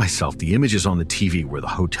told myself the images on the TV were the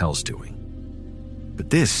hotel's doing. But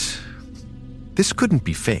this couldn't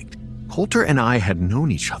be faked. Coulter and I had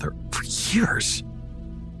known each other for years.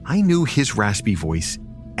 I knew his raspy voice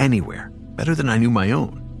anywhere better than I knew my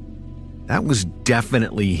own. That was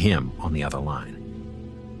definitely him on the other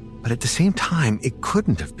line. But at the same time, it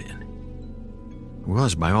couldn't have been. It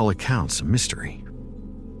was, by all accounts, a mystery.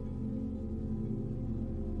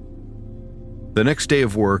 The next day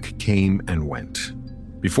of work came and went.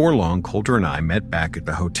 Before long, Coulter and I met back at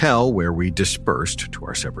the hotel where we dispersed to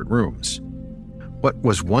our separate rooms. What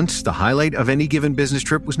was once the highlight of any given business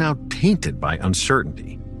trip was now tainted by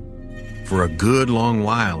uncertainty. For a good long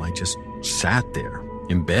while, I just sat there,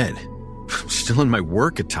 in bed, still in my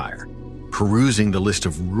work attire, perusing the list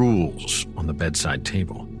of rules on the bedside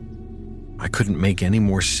table. I couldn't make any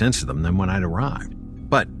more sense of them than when I'd arrived.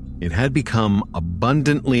 But it had become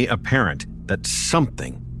abundantly apparent that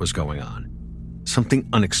something was going on. Something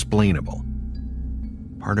unexplainable.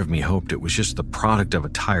 Part of me hoped it was just the product of a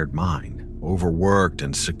tired mind, overworked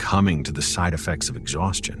and succumbing to the side effects of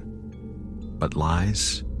exhaustion. But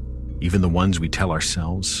lies, even the ones we tell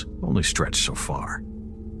ourselves, only stretch so far.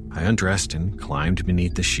 I undressed and climbed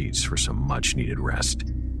beneath the sheets for some much-needed rest.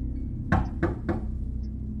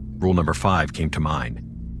 Rule number 5 came to mind.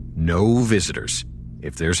 No visitors.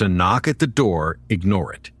 If there's a knock at the door,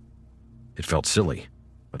 ignore it. It felt silly,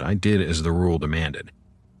 but I did as the rule demanded.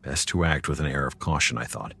 Best to act with an air of caution, I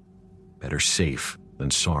thought. Better safe than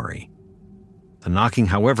sorry. The knocking,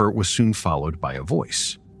 however, was soon followed by a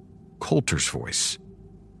voice. Coulter's voice.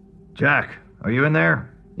 Jack, are you in there?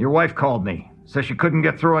 Your wife called me. Says she couldn't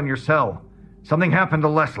get through on your cell. Something happened to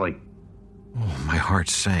Leslie. Oh, my heart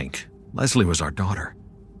sank. Leslie was our daughter.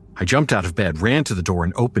 I jumped out of bed, ran to the door,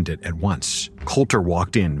 and opened it at once. Coulter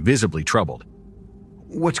walked in, visibly troubled.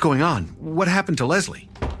 What's going on? What happened to Leslie?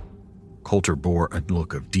 Coulter bore a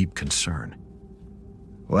look of deep concern.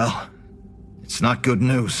 Well, it's not good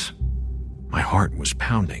news. My heart was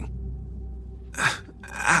pounding.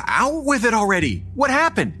 Out with it already! What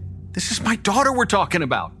happened? This is my daughter we're talking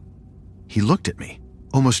about. He looked at me,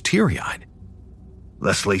 almost teary-eyed.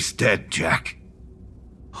 Leslie's dead, Jack.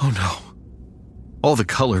 Oh no. All the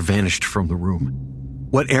color vanished from the room.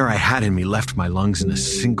 What air I had in me left my lungs in a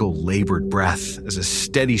single labored breath as a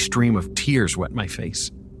steady stream of tears wet my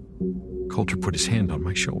face. Coulter put his hand on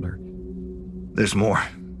my shoulder. There's more.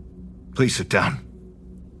 Please sit down.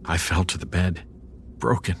 I fell to the bed,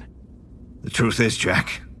 broken. The truth is,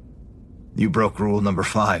 Jack, you broke rule number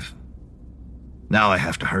 5. Now I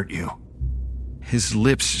have to hurt you. His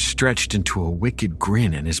lips stretched into a wicked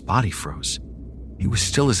grin and his body froze. He was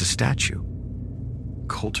still as a statue.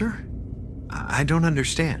 Coulter? I don't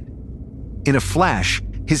understand. In a flash,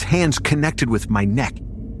 his hands connected with my neck.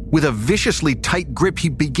 With a viciously tight grip, he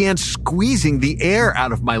began squeezing the air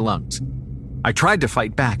out of my lungs. I tried to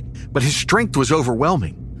fight back, but his strength was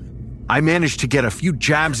overwhelming. I managed to get a few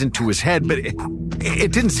jabs into his head, but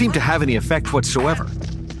it didn't seem to have any effect whatsoever.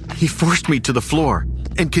 He forced me to the floor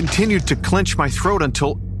and continued to clench my throat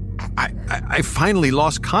until I finally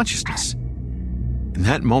lost consciousness. In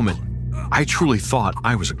that moment, I truly thought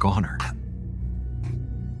I was a goner.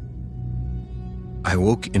 I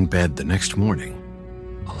woke in bed the next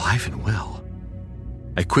morning, alive and well.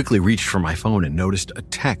 I quickly reached for my phone and noticed a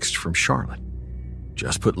text from Charlotte.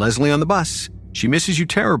 Just put Leslie on the bus. She misses you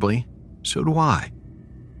terribly. So do I.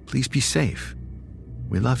 Please be safe.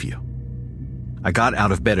 We love you. I got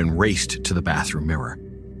out of bed and raced to the bathroom mirror.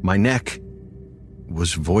 My neck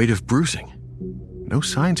was void of bruising. No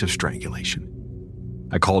signs of strangulation.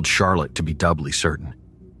 I called Charlotte to be doubly certain.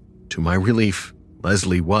 To my relief,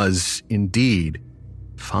 Leslie was, indeed,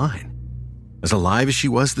 fine. As alive as she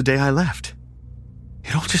was the day I left.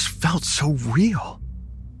 It all just felt so real.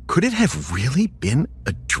 Could it have really been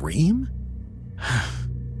a dream?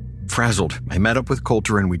 Frazzled, I met up with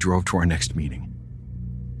Coulter and we drove to our next meeting.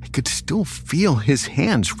 I could still feel his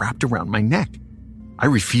hands wrapped around my neck. I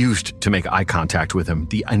refused to make eye contact with him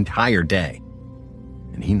the entire day.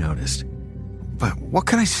 And he noticed. But what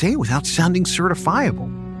can I say without sounding certifiable?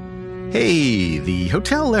 Hey, the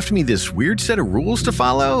hotel left me this weird set of rules to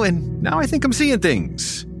follow, and now I think I'm seeing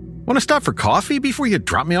things. Want to stop for coffee before you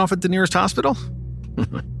drop me off at the nearest hospital?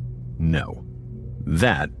 No,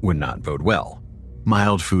 that would not bode well.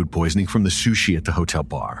 Mild food poisoning from the sushi at the hotel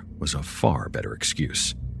bar was a far better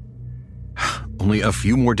excuse. Only a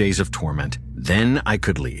few more days of torment, then I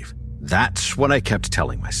could leave. That's what I kept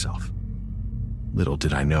telling myself. Little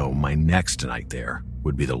did I know my next night there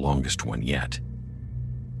would be the longest one yet.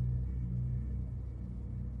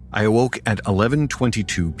 I awoke at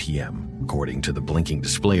 11:22 p.m., according to the blinking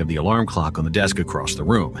display of the alarm clock on the desk across the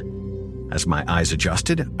room. As my eyes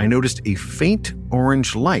adjusted, I noticed a faint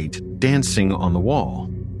orange light dancing on the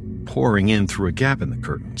wall, pouring in through a gap in the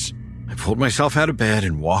curtains. I pulled myself out of bed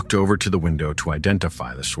and walked over to the window to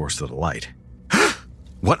identify the source of the light.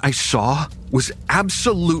 What I saw was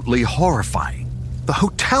absolutely horrifying. The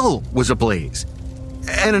hotel was ablaze.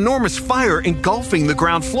 An enormous fire engulfing the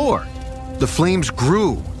ground floor. The flames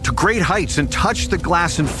grew to great heights and touched the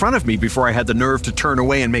glass in front of me before I had the nerve to turn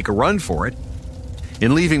away and make a run for it.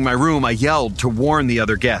 In leaving my room, I yelled to warn the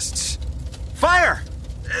other guests. Fire!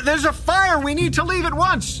 There's a fire! We need to leave at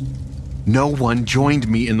once! No one joined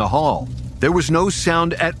me in the hall. There was no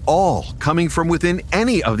sound at all coming from within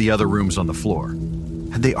any of the other rooms on the floor.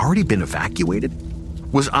 Had they already been evacuated?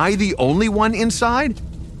 Was I the only one inside?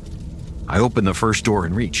 I opened the first door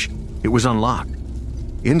in reach. It was unlocked.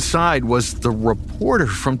 Inside was the reporter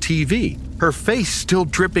from TV, her face still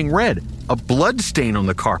dripping red, a blood stain on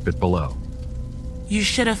the carpet below. You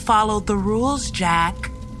should have followed the rules, Jack.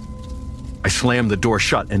 I slammed the door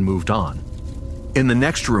shut and moved on. In the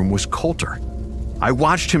next room was Coulter. I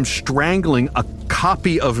watched him strangling a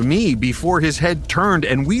copy of me before his head turned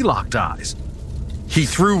and we locked eyes. He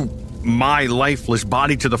threw my lifeless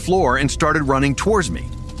body to the floor and started running towards me.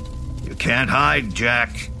 You can't hide,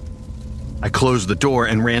 Jack. I closed the door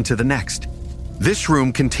and ran to the next. This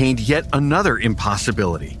room contained yet another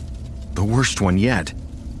impossibility. The worst one yet.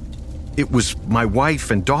 It was my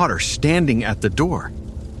wife and daughter standing at the door.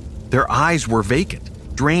 Their eyes were vacant,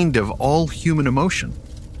 drained of all human emotion.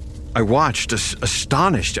 I watched,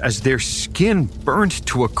 astonished, as their skin burned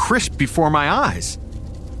to a crisp before my eyes.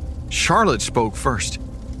 Charlotte spoke first.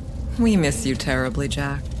 We miss you terribly,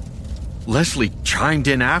 Jack. Leslie chimed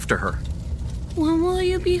in after her. When will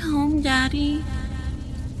you be home, Daddy?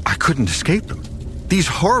 I couldn't escape them. These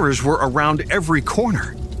horrors were around every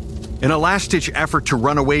corner. In a last-ditch effort to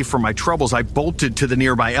run away from my troubles, I bolted to the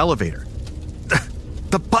nearby elevator.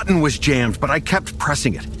 The button was jammed, but I kept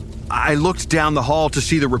pressing it. I looked down the hall to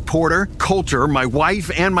see the reporter, Coulter, my wife,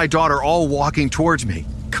 and my daughter all walking towards me.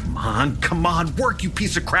 Come on, work, you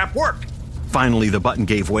piece of crap, work! Finally, the button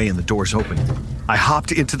gave way and the doors opened. I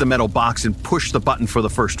hopped into the metal box and pushed the button for the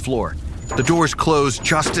first floor. The doors closed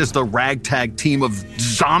just as the ragtag team of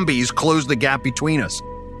zombies closed the gap between us.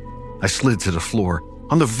 I slid to the floor,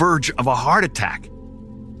 on the verge of a heart attack.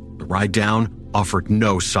 The ride down offered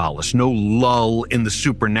no solace, no lull in the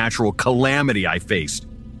supernatural calamity I faced.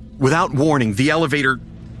 Without warning, the elevator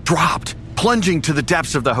dropped, plunging to the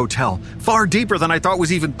depths of the hotel, far deeper than I thought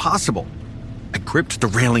was even possible. I gripped the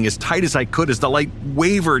railing as tight as I could as the light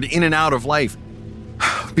wavered in and out of life.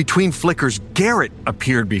 Between flickers, Garrett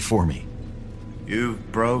appeared before me.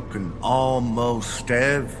 You've broken almost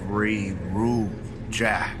every rule,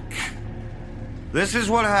 Jack. This is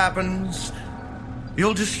what happens.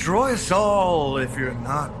 You'll destroy us all if you're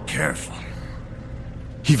not careful.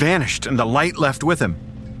 He vanished and the light left with him.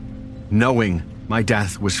 Knowing my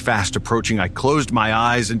death was fast approaching, I closed my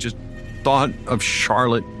eyes and just thought of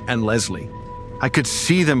Charlotte and Leslie. I could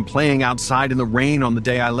see them playing outside in the rain on the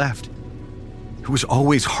day I left. It was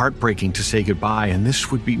always heartbreaking to say goodbye, and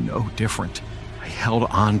this would be no different. I held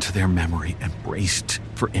on to their memory and braced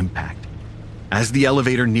for impact. As the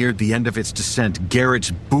elevator neared the end of its descent,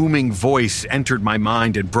 Garrett's booming voice entered my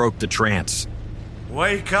mind and broke the trance.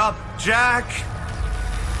 Wake up, Jack!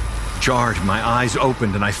 Jarred, my eyes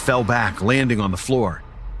opened and I fell back, landing on the floor.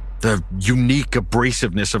 The unique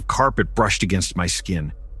abrasiveness of carpet brushed against my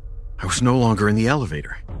skin. I was no longer in the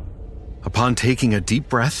elevator. Upon taking a deep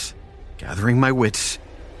breath, gathering my wits,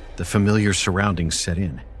 the familiar surroundings set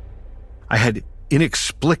in. I had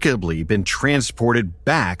inexplicably been transported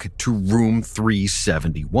back to room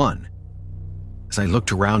 371. As I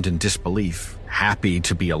looked around in disbelief, happy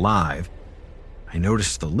to be alive, I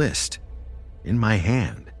noticed the list in my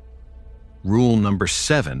hand. Rule number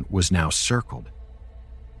 7 was now circled.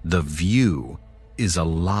 The view is a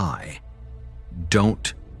lie.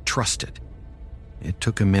 Don't trust it. It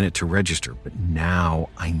took a minute to register, but now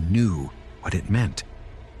I knew what it meant.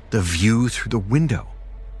 The view through the window.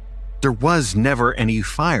 There was never any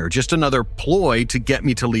fire, just another ploy to get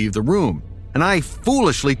me to leave the room, and I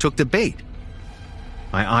foolishly took the bait.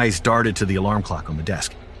 My eyes darted to the alarm clock on the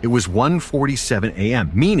desk. It was 1:47 a.m.,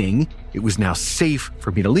 meaning it was now safe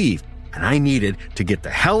for me to leave, and I needed to get the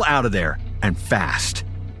hell out of there, and fast.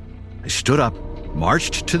 I stood up,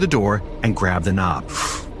 marched to the door, and grabbed the knob.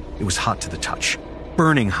 It was hot to the touch,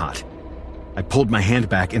 burning hot. I pulled my hand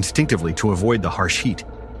back instinctively to avoid the harsh heat.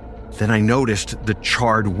 Then I noticed the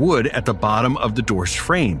charred wood at the bottom of the door's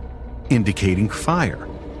frame, indicating fire.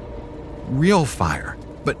 Real fire.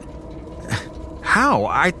 But how?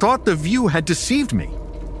 I thought the view had deceived me.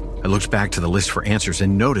 I looked back to the list for answers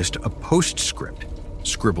and noticed a postscript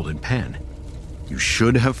scribbled in pen. You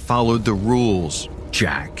should have followed the rules,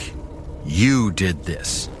 Jack. You did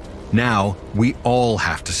this. Now we all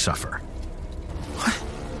have to suffer. What?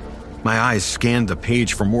 My eyes scanned the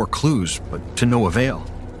page for more clues, but to no avail.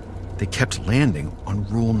 They kept landing on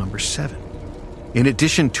rule number 7. In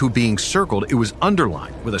addition to being circled, it was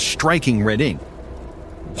underlined with a striking red ink.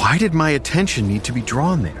 Why did my attention need to be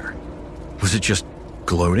drawn there? Was it just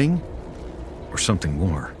gloating? Or something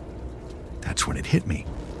more? That's when it hit me.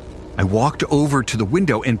 I walked over to the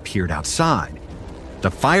window and peered outside. The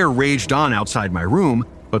fire raged on outside my room,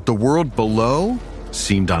 but the world below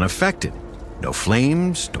seemed unaffected. No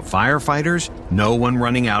flames, no firefighters, no one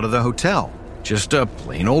running out of the hotel. Just a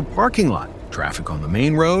plain old parking lot, traffic on the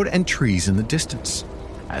main road, and trees in the distance.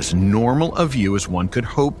 As normal a view as one could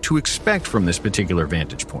hope to expect from this particular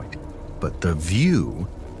vantage point. But the view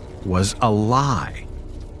was a lie.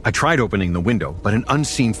 I tried opening the window, but an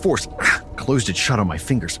unseen force closed it shut on my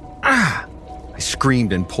fingers. I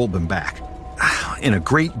screamed and pulled them back. In a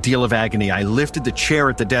great deal of agony, I lifted the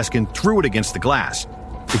chair at the desk and threw it against the glass.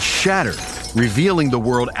 It shattered, revealing the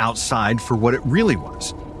world outside for what it really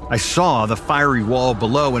was. I saw the fiery wall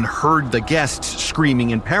below and heard the guests screaming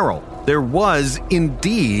in peril. There was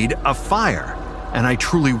indeed a fire, and I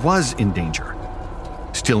truly was in danger.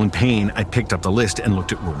 Still in pain, I picked up the list and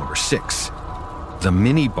looked at rule number 6. The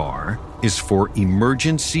minibar is for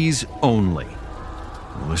emergencies only.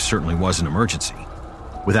 Well, this certainly was an emergency.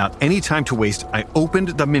 Without any time to waste, I opened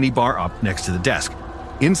the minibar up next to the desk.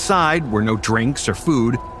 Inside were no drinks or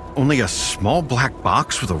food, only a small black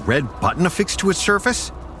box with a red button affixed to its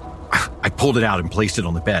surface. I pulled it out and placed it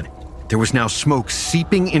on the bed. There was now smoke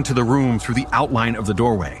seeping into the room through the outline of the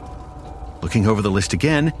doorway. Looking over the list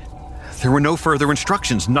again, there were no further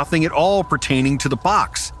instructions, nothing at all pertaining to the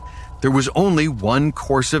box. There was only one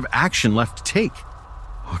course of action left to take.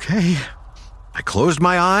 Okay. I closed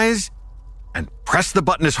my eyes and pressed the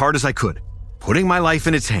button as hard as I could, putting my life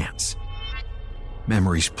in its hands.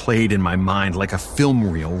 Memories played in my mind like a film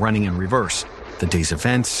reel running in reverse. The day's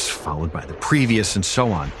events, followed by the previous, and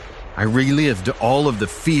so on. I relived all of the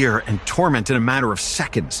fear and torment in a matter of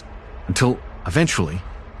seconds, until eventually,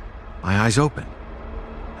 my eyes opened,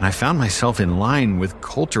 and I found myself in line with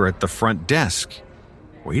Coulter at the front desk,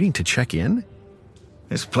 waiting to check in.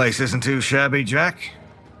 This place isn't too shabby, Jack.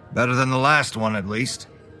 Better than the last one, at least.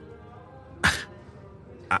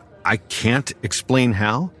 I can't explain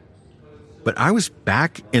how, but I was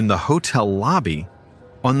back in the hotel lobby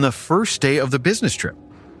on the first day of the business trip,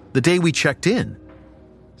 the day we checked in.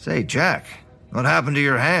 Say, Jack, what happened to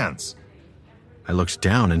your hands? I looked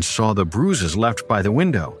down and saw the bruises left by the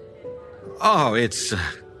window. Oh, it's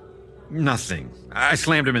nothing. I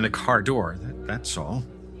slammed him in the car door, that's all.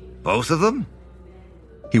 Both of them?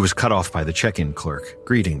 He was cut off by the check-in clerk,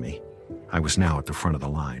 greeting me. I was now at the front of the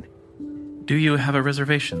line. Do you have a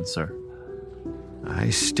reservation, sir? I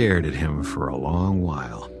stared at him for a long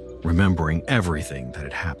while, remembering everything that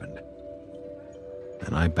had happened.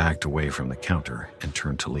 Then I backed away from the counter and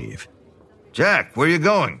turned to leave. Jack, where are you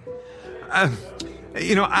going?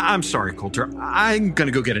 I'm sorry, Coulter. I'm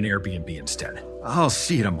gonna go get an Airbnb instead. I'll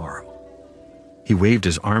see you tomorrow. He waved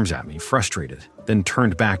his arms at me, frustrated, then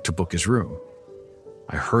turned back to book his room.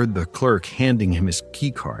 I heard the clerk handing him his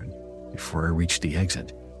key card before I reached the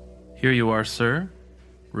exit. Here you are, sir.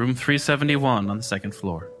 Room 371 on the second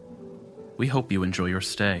floor. We hope you enjoy your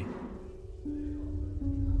stay.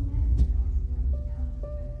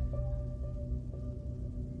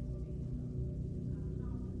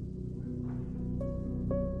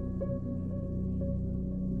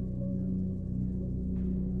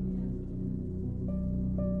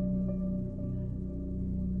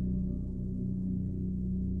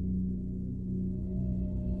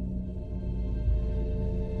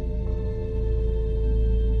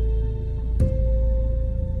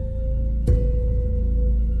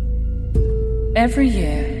 Every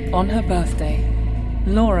year, on her birthday,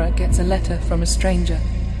 Laura gets a letter from a stranger.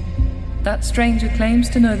 That stranger claims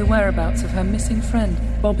to know the whereabouts of her missing friend,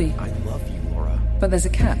 Bobby. I love you, Laura. But there's a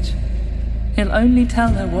catch. He'll only tell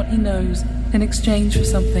her what he knows in exchange for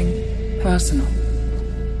something personal.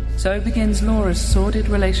 So begins Laura's sordid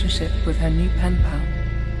relationship with her new pen pal,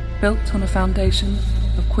 built on a foundation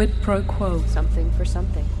of quid pro quo. Something for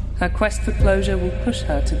something. Her quest for closure will push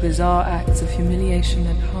her to bizarre acts of humiliation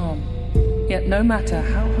and harm. Yet no matter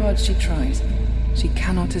how hard she tries, she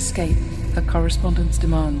cannot escape her correspondent's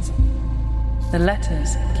demands. The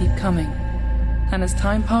letters keep coming, and as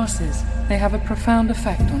time passes, they have a profound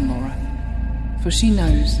effect on Laura. For she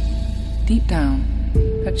knows, deep down,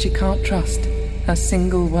 that she can't trust a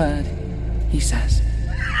single word he says.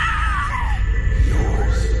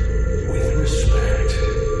 Yours with respect.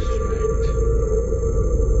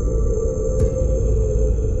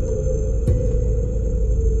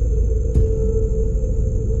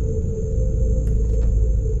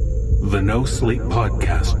 The NoSleep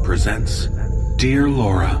podcast presents Dear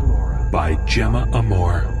Laura by Gemma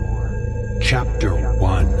Amor. Chapter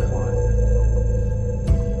 1.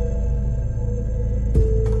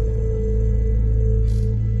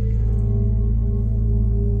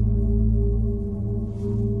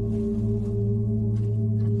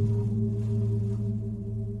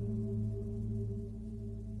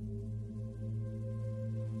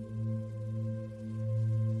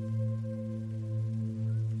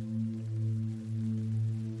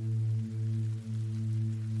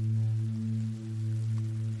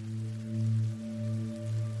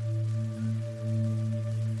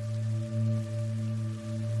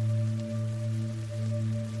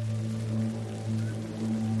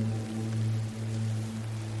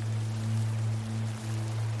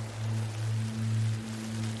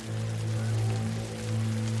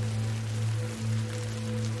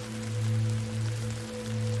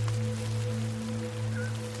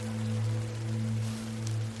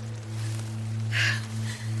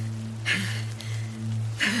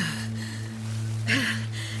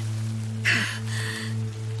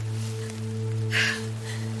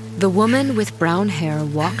 The woman with brown hair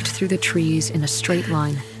walked through the trees in a straight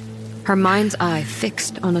line, her mind's eye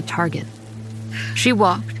fixed on a target. She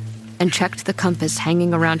walked and checked the compass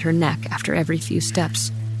hanging around her neck after every few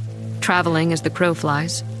steps, traveling as the crow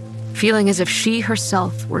flies, feeling as if she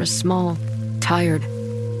herself were a small, tired,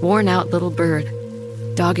 worn-out little bird,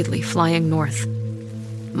 doggedly flying north,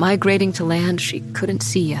 migrating to land she couldn't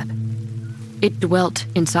see yet. It dwelt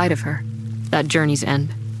inside of her, that journey's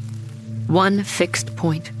end. One fixed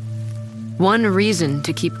point. One reason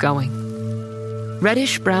to keep going.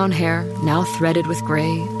 Reddish-brown hair, now threaded with gray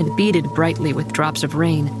and beaded brightly with drops of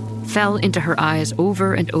rain, fell into her eyes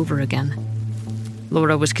over and over again.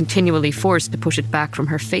 Laura was continually forced to push it back from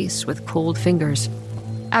her face with cold fingers,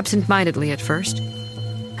 absent-mindedly at first,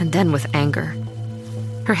 and then with anger.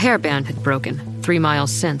 Her hairband had broken 3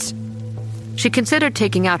 miles since. She considered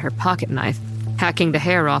taking out her pocket knife, hacking the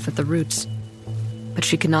hair off at the roots. But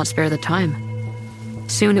she could not spare the time.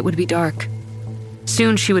 Soon it would be dark.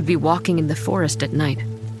 Soon she would be walking in the forest at night.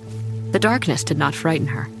 The darkness did not frighten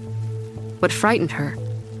her. What frightened her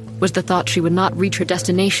was the thought she would not reach her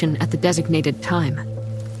destination at the designated time.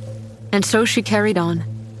 And so she carried on,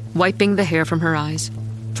 wiping the hair from her eyes,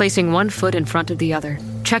 placing one foot in front of the other,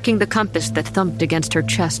 checking the compass that thumped against her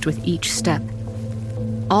chest with each step.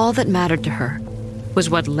 All that mattered to her was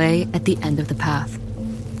what lay at the end of the path.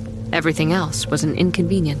 Everything else was an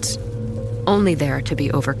inconvenience, only there to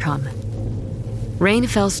be overcome. Rain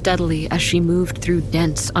fell steadily as she moved through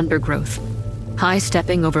dense undergrowth,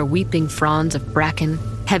 high-stepping over weeping fronds of bracken,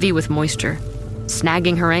 heavy with moisture,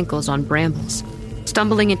 snagging her ankles on brambles,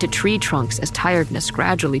 stumbling into tree trunks as tiredness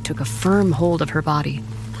gradually took a firm hold of her body.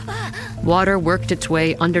 Water worked its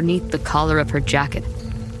way underneath the collar of her jacket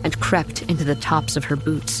and crept into the tops of her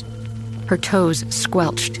boots. her toes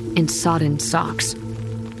squelched in sodden socks.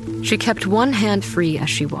 She kept one hand free as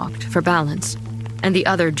she walked, for balance, and the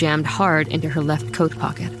other jammed hard into her left coat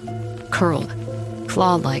pocket, curled,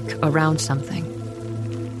 claw-like around something.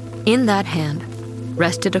 In that hand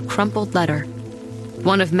rested a crumpled letter,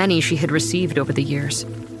 one of many she had received over the years.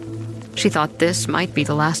 She thought this might be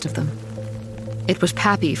the last of them. It was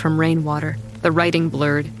Pappy from Rainwater, the writing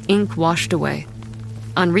blurred, ink washed away.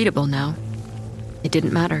 Unreadable now. It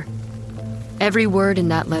didn't matter. Every word in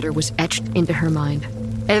that letter was etched into her mind.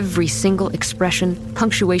 Every single expression,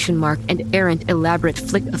 punctuation mark, and errant, elaborate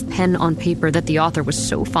flick of pen on paper that the author was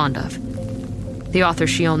so fond of. The author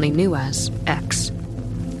she only knew as X.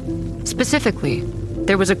 Specifically,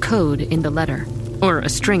 there was a code in the letter, or a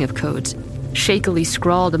string of codes, shakily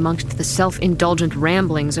scrawled amongst the self-indulgent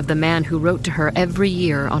ramblings of the man who wrote to her every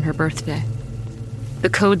year on her birthday. The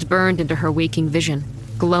codes burned into her waking vision,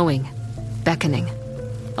 glowing, beckoning,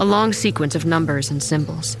 a long sequence of numbers and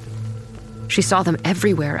symbols. She saw them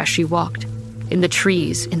everywhere as she walked, in the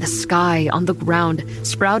trees, in the sky, on the ground,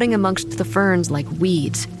 sprouting amongst the ferns like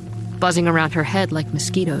weeds, buzzing around her head like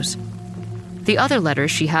mosquitoes. The other letters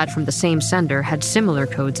she had from the same sender had similar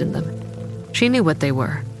codes in them. She knew what they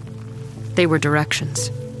were. They were directions.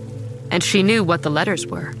 And she knew what the letters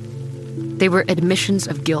were. They were admissions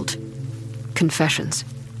of guilt, confessions.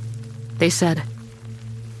 They said,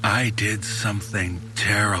 I did something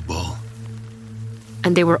terrible.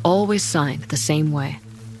 And they were always signed the same way.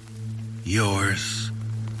 Yours,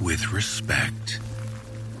 with respect,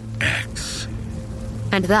 X.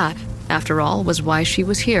 And that, after all, was why she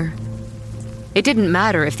was here. It didn't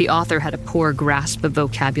matter if the author had a poor grasp of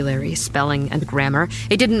vocabulary, spelling, and grammar.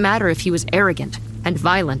 It didn't matter if he was arrogant and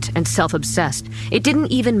violent and self-obsessed. It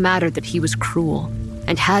didn't even matter that he was cruel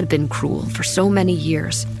and had been cruel for so many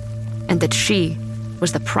years, and that she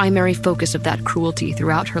was the primary focus of that cruelty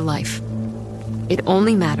throughout her life. It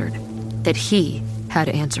only mattered that he had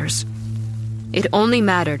answers. It only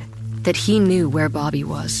mattered that he knew where Bobby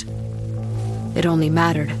was. It only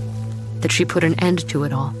mattered that she put an end to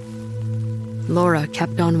it all. Laura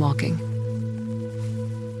kept on walking.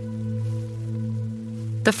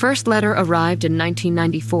 The first letter arrived in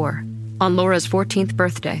 1994, on Laura's 14th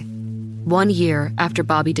birthday, 1 year after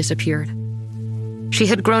Bobby disappeared. She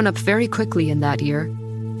had grown up very quickly in that year.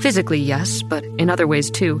 Physically, yes, but in other ways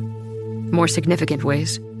too. More significant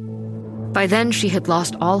ways. By then, she had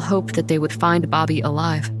lost all hope that they would find Bobby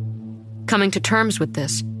alive. Coming to terms with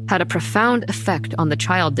this had a profound effect on the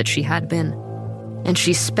child that she had been, and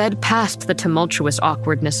she sped past the tumultuous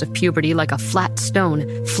awkwardness of puberty like a flat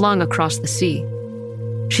stone flung across the sea.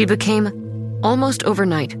 She became, almost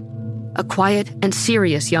overnight, a quiet and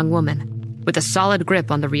serious young woman with a solid grip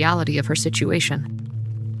on the reality of her situation.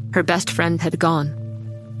 Her best friend had gone,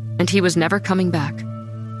 and he was never coming back.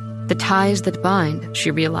 The ties that bind,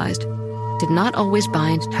 she realized, did not always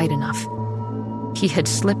bind tight enough. He had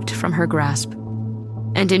slipped from her grasp,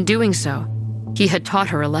 and in doing so, he had taught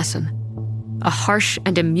her a lesson, a harsh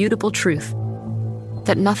and immutable truth,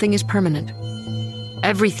 that nothing is permanent.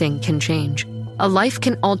 Everything can change. A life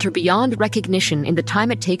can alter beyond recognition in the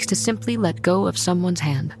time it takes to simply let go of someone's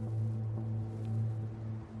hand.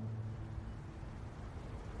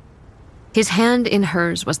 His hand in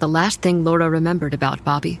hers was the last thing Laura remembered about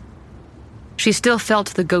Bobby. She still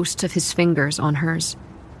felt the ghosts of his fingers on hers,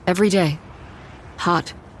 every day.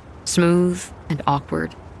 Hot, smooth, and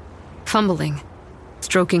awkward. Fumbling,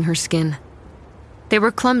 stroking her skin. They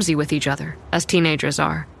were clumsy with each other, as teenagers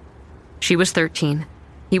are. She was 13,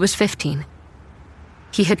 he was 15.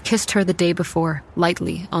 He had kissed her the day before,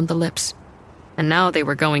 lightly, on the lips. And now they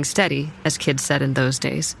were going steady, as kids said in those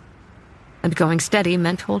days. And going steady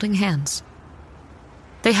meant holding hands.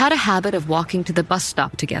 They had a habit of walking to the bus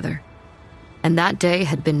stop together, and that day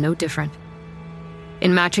had been no different.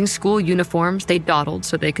 In matching school uniforms, they dawdled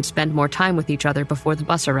so they could spend more time with each other before the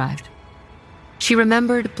bus arrived. She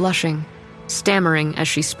remembered blushing, stammering as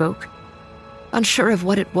she spoke, unsure of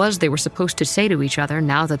what it was they were supposed to say to each other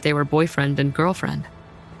now that they were boyfriend and girlfriend.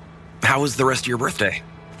 How was the rest of your birthday?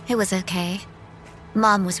 It was okay.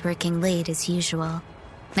 Mom was working late as usual.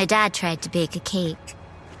 My dad tried to bake a cake.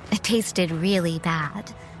 It tasted really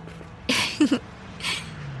bad.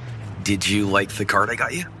 Did you like the card I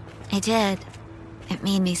got you? I did. It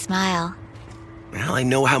made me smile. Well, I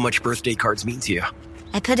know how much birthday cards mean to you.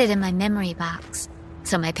 I put it in my memory box,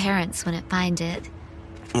 so my parents wouldn't find it.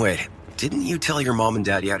 Wait, didn't you tell your mom and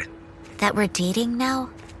dad yet? That we're dating now?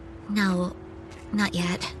 No, not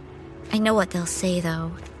yet. I know what they'll say,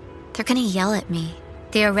 though. They're gonna yell at me.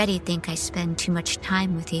 They already think I spend too much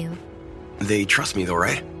time with you. They trust me, though,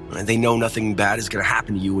 right? They know nothing bad is gonna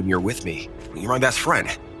happen to you when you're with me. You're my best friend.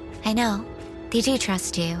 I know. They do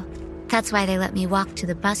trust you. That's why they let me walk to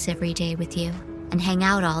the bus every day with you and hang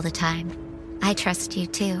out all the time. I trust you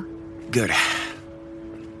too. Good.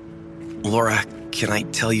 Laura, can I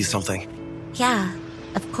tell you something? Yeah,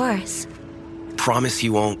 of course. Promise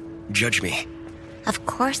you won't judge me. Of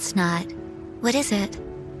course not. What is it?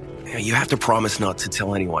 You have to promise not to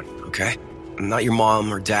tell anyone, okay? Not your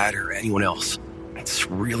mom or dad or anyone else. It's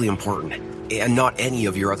really important. And not any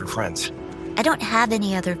of your other friends. I don't have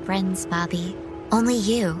any other friends, Bobby. Only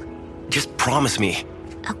you. Just promise me.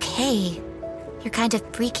 Okay. You're kind of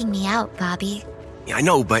freaking me out, Bobby. Yeah, I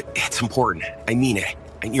know, but it's important. I mean it.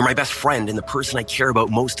 And you're my best friend and the person I care about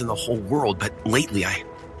most in the whole world, but lately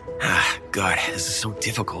God, this is so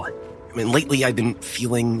difficult. I mean, lately I've been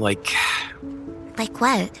feeling like... Like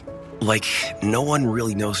what? Like no one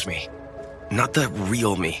really knows me. Not the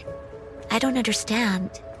real me. I don't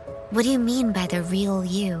understand. What do you mean by the real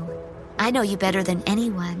you? I know you better than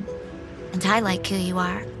anyone. And I like who you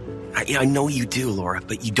are. I know you do, Laura,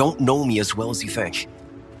 but you don't know me as well as you think.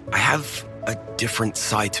 I have a different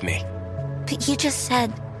side to me. But you just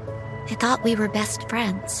said, I thought we were best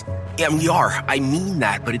friends. Yeah, we are. I mean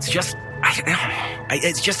that, but it's just... I've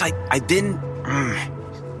been...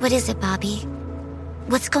 What is it, Bobby?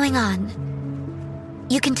 What's going on?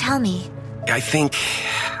 You can tell me. I think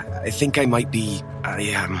I might be...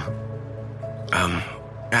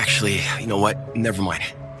 Actually, you know what? Never mind.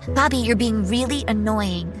 Bobby, you're being really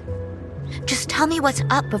annoying. Just tell me what's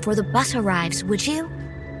up before the bus arrives, would you?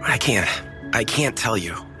 I can't tell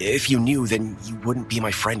you. If you knew, then you wouldn't be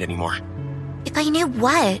my friend anymore. If I knew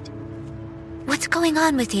what? What's going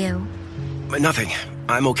on with you? Nothing.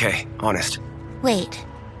 I'm okay, honest. Wait,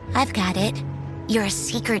 I've got it. You're a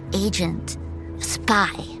secret agent. A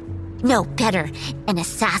spy. No, better, an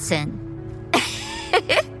assassin.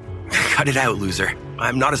 Cut it out, loser.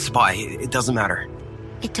 I'm not a spy. It doesn't matter.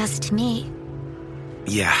 It does to me.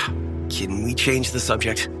 Yeah. Can we change the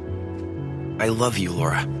subject? I love you,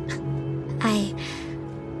 Laura. I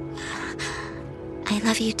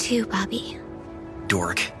love you too, Bobby.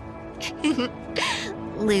 Dork.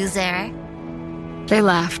 Loser. They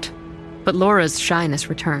laughed, but Laura's shyness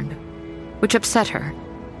returned, which upset her,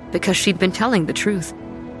 because she'd been telling the truth.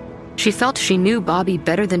 She felt she knew Bobby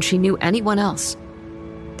better than she knew anyone else.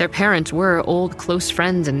 Their parents were old close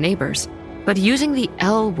friends and neighbors, but using the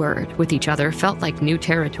L word with each other felt like new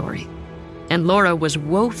territory, and Laura was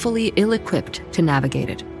woefully ill-equipped to navigate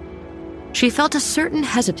it. She felt a certain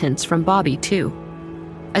hesitance from Bobby, too,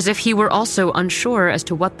 as if he were also unsure as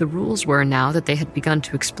to what the rules were now that they had begun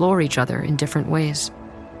to explore each other in different ways.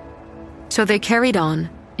 So they carried on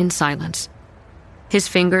in silence. His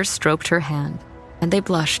fingers stroked her hand, and they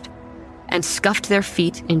blushed, and scuffed their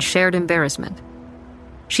feet in shared embarrassment.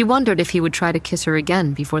 She wondered if he would try to kiss her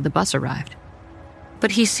again before the bus arrived.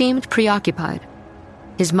 But he seemed preoccupied,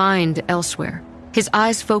 his mind elsewhere, his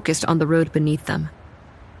eyes focused on the road beneath them.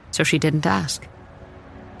 So she didn't ask.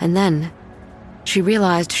 And then she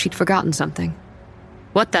realized she'd forgotten something.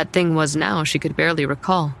 What that thing was now, she could barely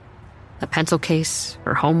recall. A pencil case,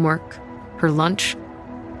 her homework, her lunch.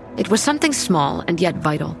 It was something small and yet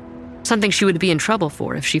vital, something she would be in trouble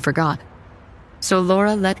for if she forgot. So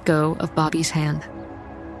Laura let go of Bobby's hand.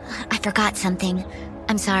 I forgot something.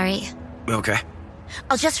 I'm sorry. Okay.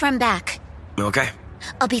 I'll just run back. Okay.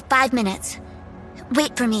 I'll be 5 minutes.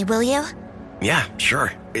 Wait for me, will you? Yeah,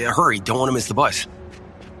 sure. Hurry, don't want to miss the bus.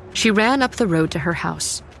 She ran up the road to her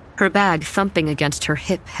house, her bag thumping against her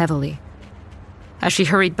hip heavily. As she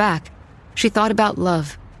hurried back, she thought about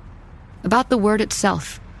love, about the word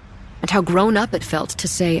itself, and how grown up it felt to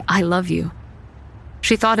say, I love you.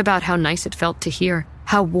 She thought about how nice it felt to hear,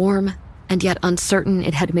 how warm and yet uncertain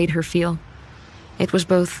it had made her feel. It was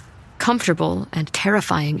both comfortable and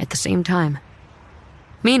terrifying at the same time.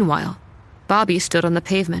 Meanwhile, Bobby stood on the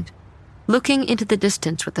pavement, looking into the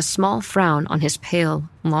distance with a small frown on his pale,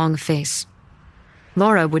 long face.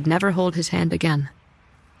 Laura would never hold his hand again.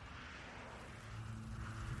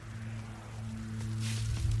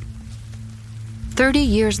 "30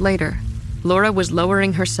 years later, Laura was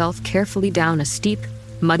lowering herself carefully down a steep,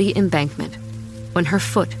 muddy embankment when her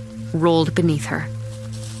foot rolled beneath her.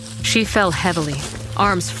 She fell heavily,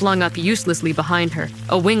 arms flung up uselessly behind her,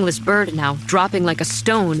 a wingless bird now dropping like a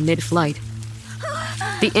stone mid-flight.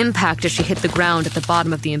 The impact as she hit the ground at the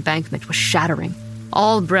bottom of the embankment was shattering.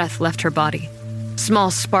 All breath left her body.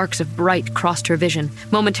 Small sparks of bright crossed her vision,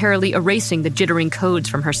 momentarily erasing the jittering codes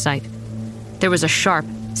from her sight. There was a sharp,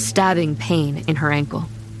 stabbing pain in her ankle.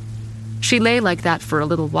 She lay like that for a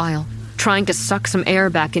little while, trying to suck some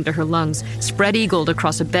air back into her lungs, spread-eagled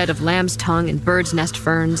across a bed of lamb's tongue and bird's nest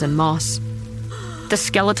ferns and moss. the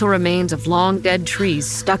skeletal remains of long-dead trees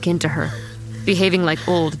stuck into her, behaving like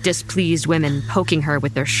old, displeased women poking her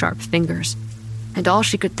with their sharp fingers. And all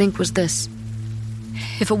she could think was this: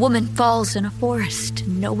 if a woman falls in a forest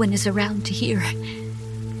and no one is around to hear,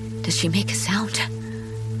 does she make a sound?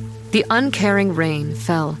 The uncaring rain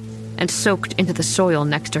fell and soaked into the soil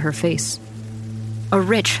next to her face. A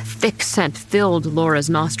rich, thick scent filled Laura's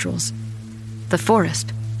nostrils. The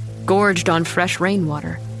forest, gorged on fresh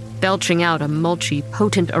rainwater, belching out a mulchy,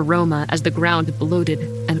 potent aroma as the ground bloated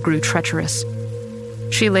and grew treacherous.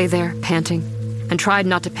 She lay there, panting, and tried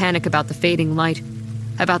not to panic about the fading light,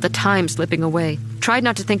 about the time slipping away, tried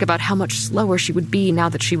not to think about how much slower she would be now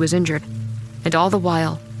that she was injured. And all the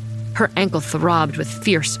while, her ankle throbbed with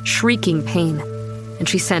fierce, shrieking pain, and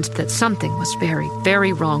she sensed that something was very,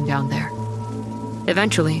 very wrong down there.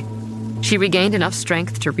 Eventually, she regained enough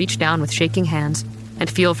strength to reach down with shaking hands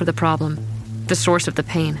and feel for the problem, the source of the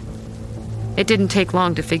pain. It didn't take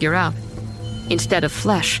long to figure out. Instead of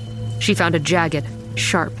flesh, she found a jagged,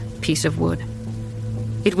 sharp piece of wood.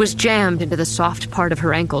 It was jammed into the soft part of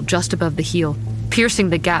her ankle just above the heel, piercing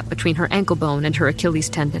the gap between her ankle bone and her Achilles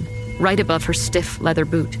tendon, right above her stiff leather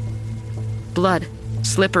boot. Blood,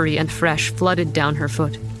 slippery and fresh, flooded down her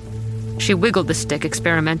foot. She wiggled the stick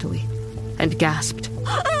experimentally and gasped.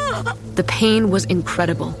 The pain was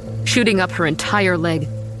incredible, shooting up her entire leg,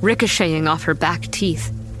 ricocheting off her back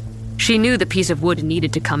teeth. She knew the piece of wood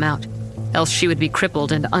needed to come out, else she would be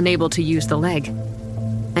crippled and unable to use the leg.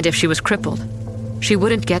 And if she was crippled, she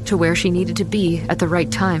wouldn't get to where she needed to be at the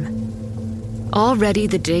right time. Already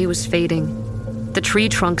the day was fading. The tree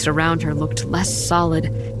trunks around her looked less solid,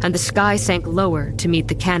 and the sky sank lower to meet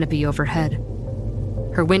the canopy overhead.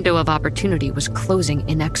 Her window of opportunity was closing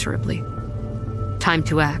inexorably. Time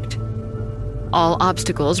to act. All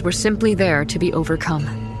obstacles were simply there to be overcome.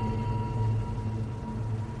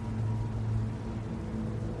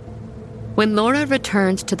 When Laura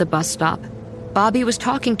returned to the bus stop, Bobby was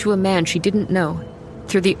talking to a man she didn't know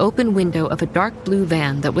through the open window of a dark blue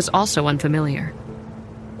van that was also unfamiliar.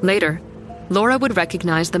 Later, Laura would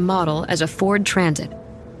recognize the model as a Ford Transit,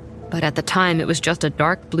 but at the time it was just a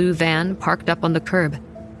dark blue van parked up on the curb,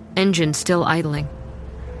 engine still idling.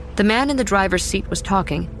 The man in the driver's seat was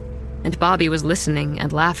talking, and Bobby was listening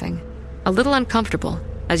and laughing, a little uncomfortable,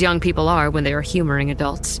 as young people are when they are humoring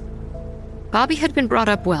adults. Bobby had been brought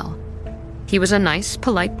up well. He was a nice,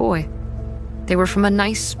 polite boy. They were from a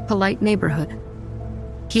nice, polite neighborhood.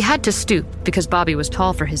 He had to stoop because Bobby was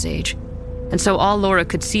tall for his age, and so all Laura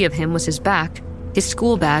could see of him was his back, his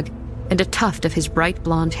school bag, and a tuft of his bright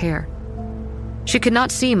blonde hair. She could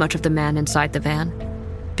not see much of the man inside the van,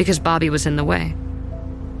 because Bobby was in the way.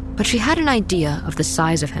 But she had an idea of the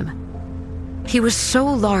size of him. He was so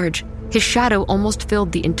large, his shadow almost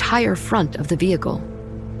filled the entire front of the vehicle.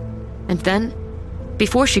 And then,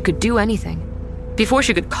 before she could do anything, before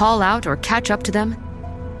she could call out or catch up to them,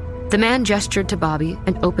 the man gestured to Bobby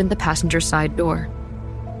and opened the passenger side door.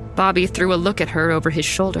 Bobby threw a look at her over his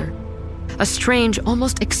shoulder, a strange,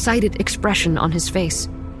 almost excited expression on his face.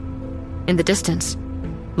 In the distance,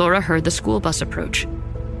 Laura heard the school bus approach.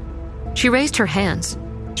 She raised her hands,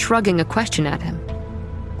 shrugging a question at him.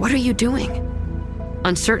 "What are you doing?"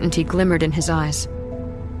 Uncertainty glimmered in his eyes.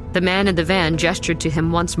 The man in the van gestured to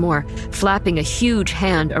him once more, flapping a huge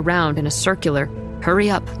hand around in a circular,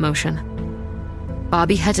 hurry-up motion.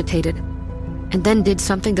 Bobby hesitated, and then did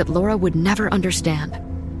something that Laura would never understand.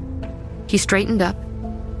 He straightened up,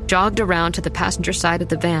 jogged around to the passenger side of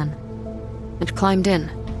the van, and climbed in.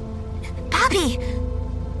 Bobby!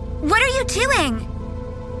 What are you doing?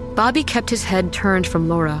 Bobby kept his head turned from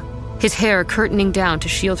Laura, his hair curtaining down to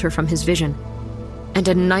shield her from his vision, and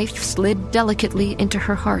a knife slid delicately into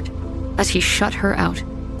her heart as he shut her out.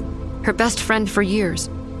 Her best friend for years,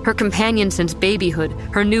 her companion since babyhood,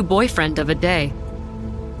 her new boyfriend of a day.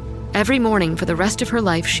 Every morning for the rest of her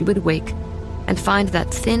life she would wake and find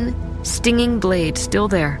that thin, stinging blade still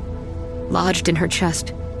there, lodged in her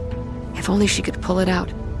chest. If only she could pull it out.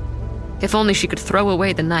 If only she could throw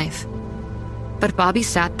away the knife. But Bobby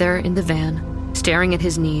sat there in the van, staring at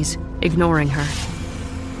his knees, ignoring her.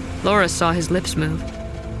 Laura saw his lips move,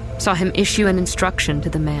 saw him issue an instruction to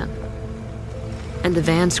the man. And the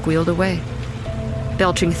van squealed away,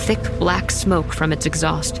 belching thick black smoke from its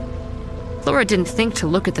exhaust. Laura didn't think to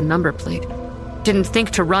look at the number plate, didn't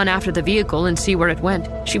think to run after the vehicle and see where it went.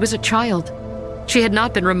 She was a child. She had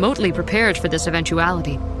not been remotely prepared for this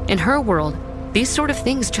eventuality. In her world, these sort of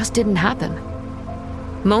things just didn't happen.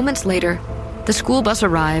 Moments later, the school bus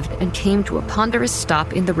arrived and came to a ponderous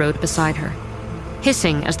stop in the road beside her,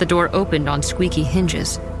 hissing as the door opened on squeaky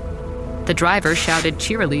hinges. The driver shouted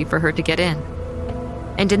cheerily for her to get in.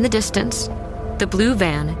 And in the distance, The blue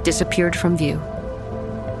van disappeared from view.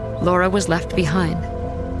 Laura was left behind,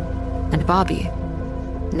 and Bobby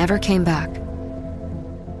never came back.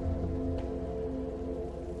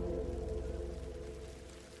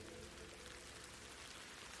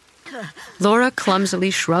 Laura clumsily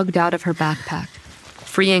shrugged out of her backpack,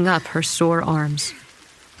 freeing up her sore arms.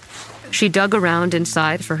 She dug around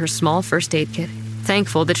inside for her small first aid kit,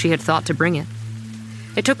 thankful that she had thought to bring it.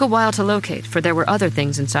 It took a while to locate, for there were other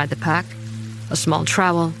things inside the pack: a small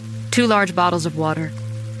trowel, 2 large bottles of water,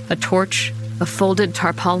 a torch, a folded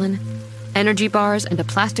tarpaulin, energy bars, and a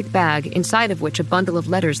plastic bag inside of which a bundle of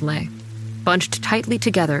letters lay, bunched tightly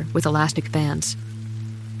together with elastic bands.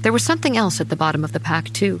 There was something else at the bottom of the pack,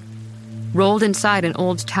 too, rolled inside an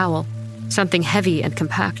old towel, something heavy and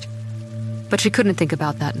compact. But she couldn't think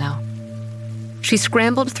about that now. She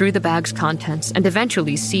scrambled through the bag's contents and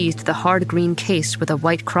eventually seized the hard green case with a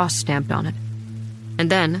white cross stamped on it. And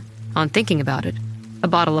then, on thinking about it, a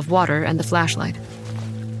bottle of water and the flashlight.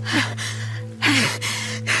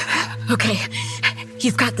 Okay,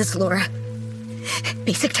 you've got this, Laura.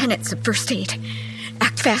 Basic tenets of first aid.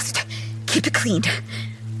 Act fast, keep it clean,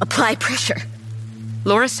 apply pressure.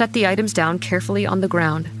 Laura set the items down carefully on the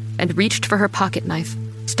ground and reached for her pocket knife,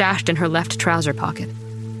 stashed in her left trouser pocket.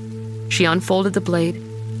 She unfolded the blade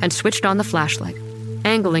and switched on the flashlight,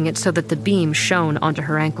 angling it so that the beam shone onto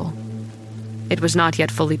her ankle. It was not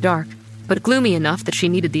yet fully dark, but gloomy enough that she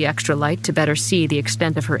needed the extra light to better see the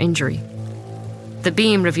extent of her injury. The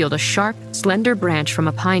beam revealed a sharp, slender branch from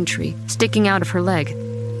a pine tree sticking out of her leg,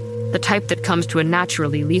 the type that comes to a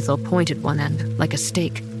naturally lethal point at one end, like a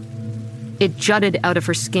stake. It jutted out of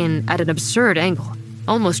her skin at an absurd angle,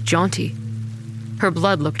 almost jaunty. Her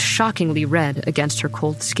blood looked shockingly red against her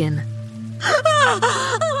cold skin.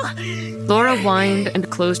 Laura whined and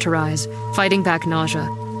closed her eyes, fighting back nausea.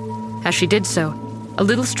 As she did so, a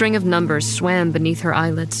little string of numbers swam beneath her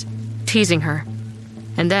eyelids, teasing her.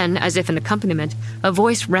 And then, as if an accompaniment, a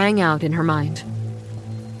voice rang out in her mind.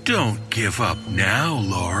 Don't give up now,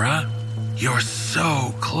 Laura. You're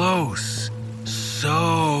so close.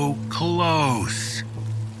 So close.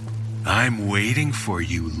 I'm waiting for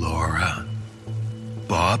you, Laura.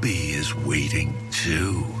 Bobby is waiting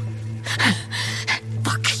too.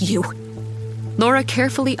 Fuck you. Laura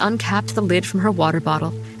carefully uncapped the lid from her water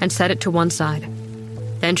bottle and set it to one side.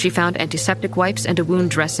 Then she found antiseptic wipes and a wound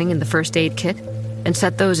dressing in the first aid kit and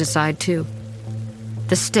set those aside too.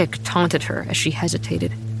 The stick taunted her as she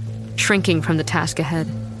hesitated, shrinking from the task ahead.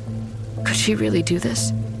 Could she really do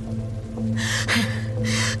this?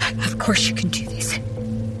 Of course you can do this.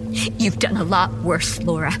 You've done a lot worse,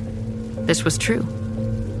 Laura. This was true.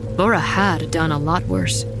 Laura had done a lot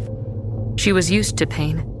worse. She was used to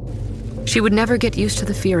pain. She would never get used to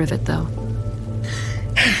the fear of it, though.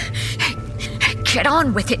 Get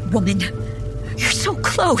on with it, woman. You're so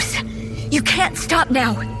close. You can't stop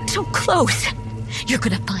now. So close. You're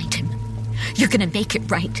gonna find him. You're gonna make it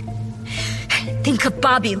right. Think of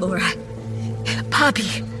Bobby, Laura.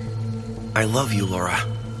 Bobby. I love you, Laura.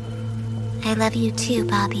 I love you too,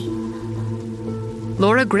 Bobby.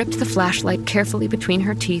 Laura gripped the flashlight carefully between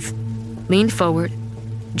her teeth, leaned forward,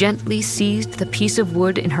 gently seized the piece of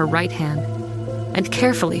wood in her right hand, and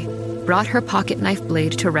carefully brought her pocket knife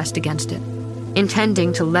blade to rest against it,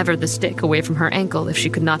 intending to lever the stick away from her ankle if she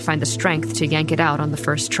could not find the strength to yank it out on the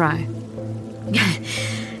first try.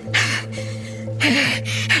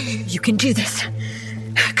 You can do this.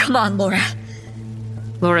 Come on, Laura.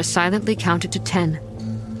 Laura silently counted to 10,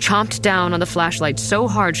 chomped down on the flashlight so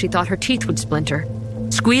hard she thought her teeth would splinter,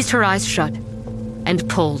 squeezed her eyes shut, and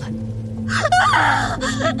pulled.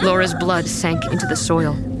 Laura's blood sank into the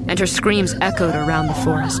soil, and her screams echoed around the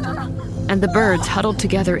forest, and the birds huddled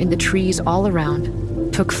together in the trees all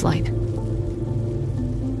around took flight.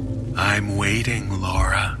 I'm waiting,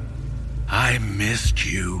 Laura. I missed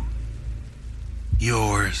you.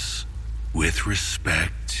 Yours, with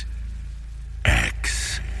respect, X.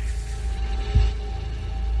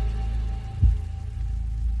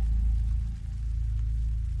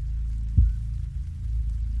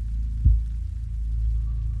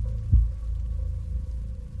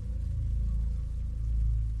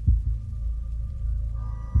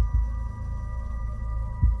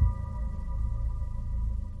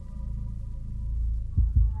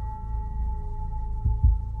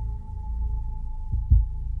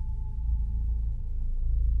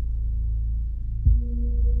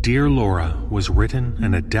 Dear Laura was written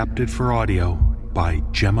and adapted for audio by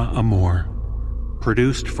Gemma Amor.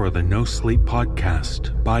 Produced for the NoSleep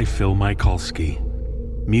podcast by Phil Michalski.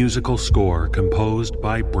 Musical score composed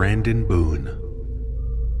by Brandon Boone.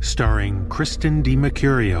 Starring Kristen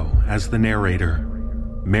DiMercurio as the narrator,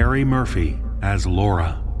 Mary Murphy as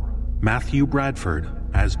Laura, Matthew Bradford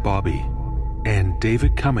as Bobby, and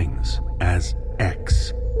David Cummings as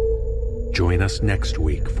X. Join us next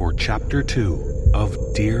week for Chapter 2 of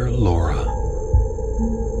Dear Laura.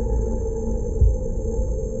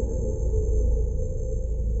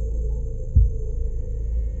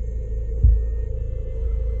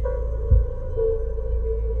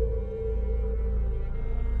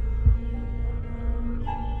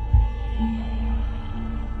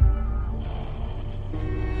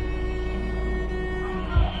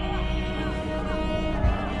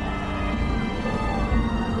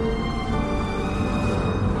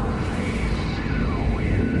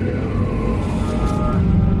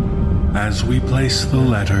 As we place the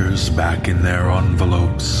letters back in their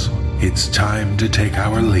envelopes, it's time to take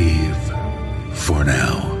our leave for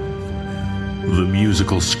now. The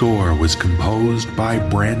musical score was composed by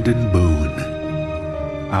Brandon Boone.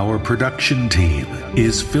 Our production team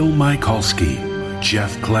is Phil Michalski,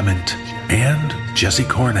 Jeff Clement, and Jesse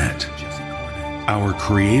Cornett. Our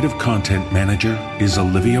creative content manager is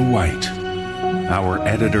Olivia White. Our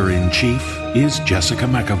editor-in-chief is Jessica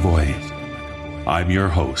McAvoy. I'm your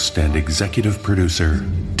host and executive producer,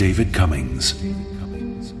 David Cummings.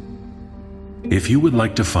 If you would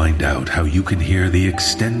like to find out how you can hear the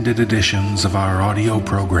extended editions of our audio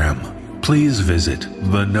program, please visit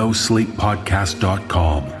the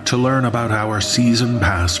NoSleepPodcast.com to learn about our Season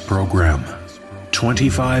Pass program.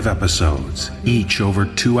 25 episodes, each over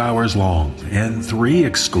 2 hours long, and 3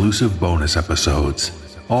 exclusive bonus episodes,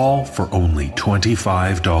 all for only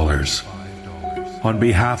 $25. On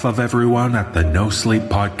behalf of everyone at the No Sleep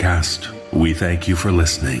Podcast, we thank you for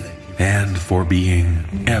listening and for being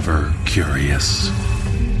ever curious.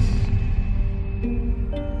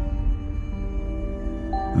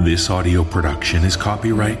 This audio production is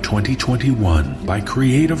copyright 2021 by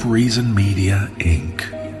Creative Reason Media, Inc.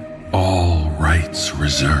 All rights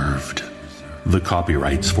reserved. The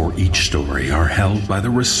copyrights for each story are held by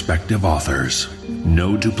the respective authors.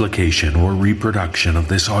 No duplication or reproduction of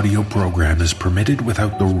this audio program is permitted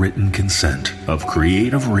without the written consent of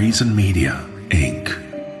Creative Reason Media, Inc.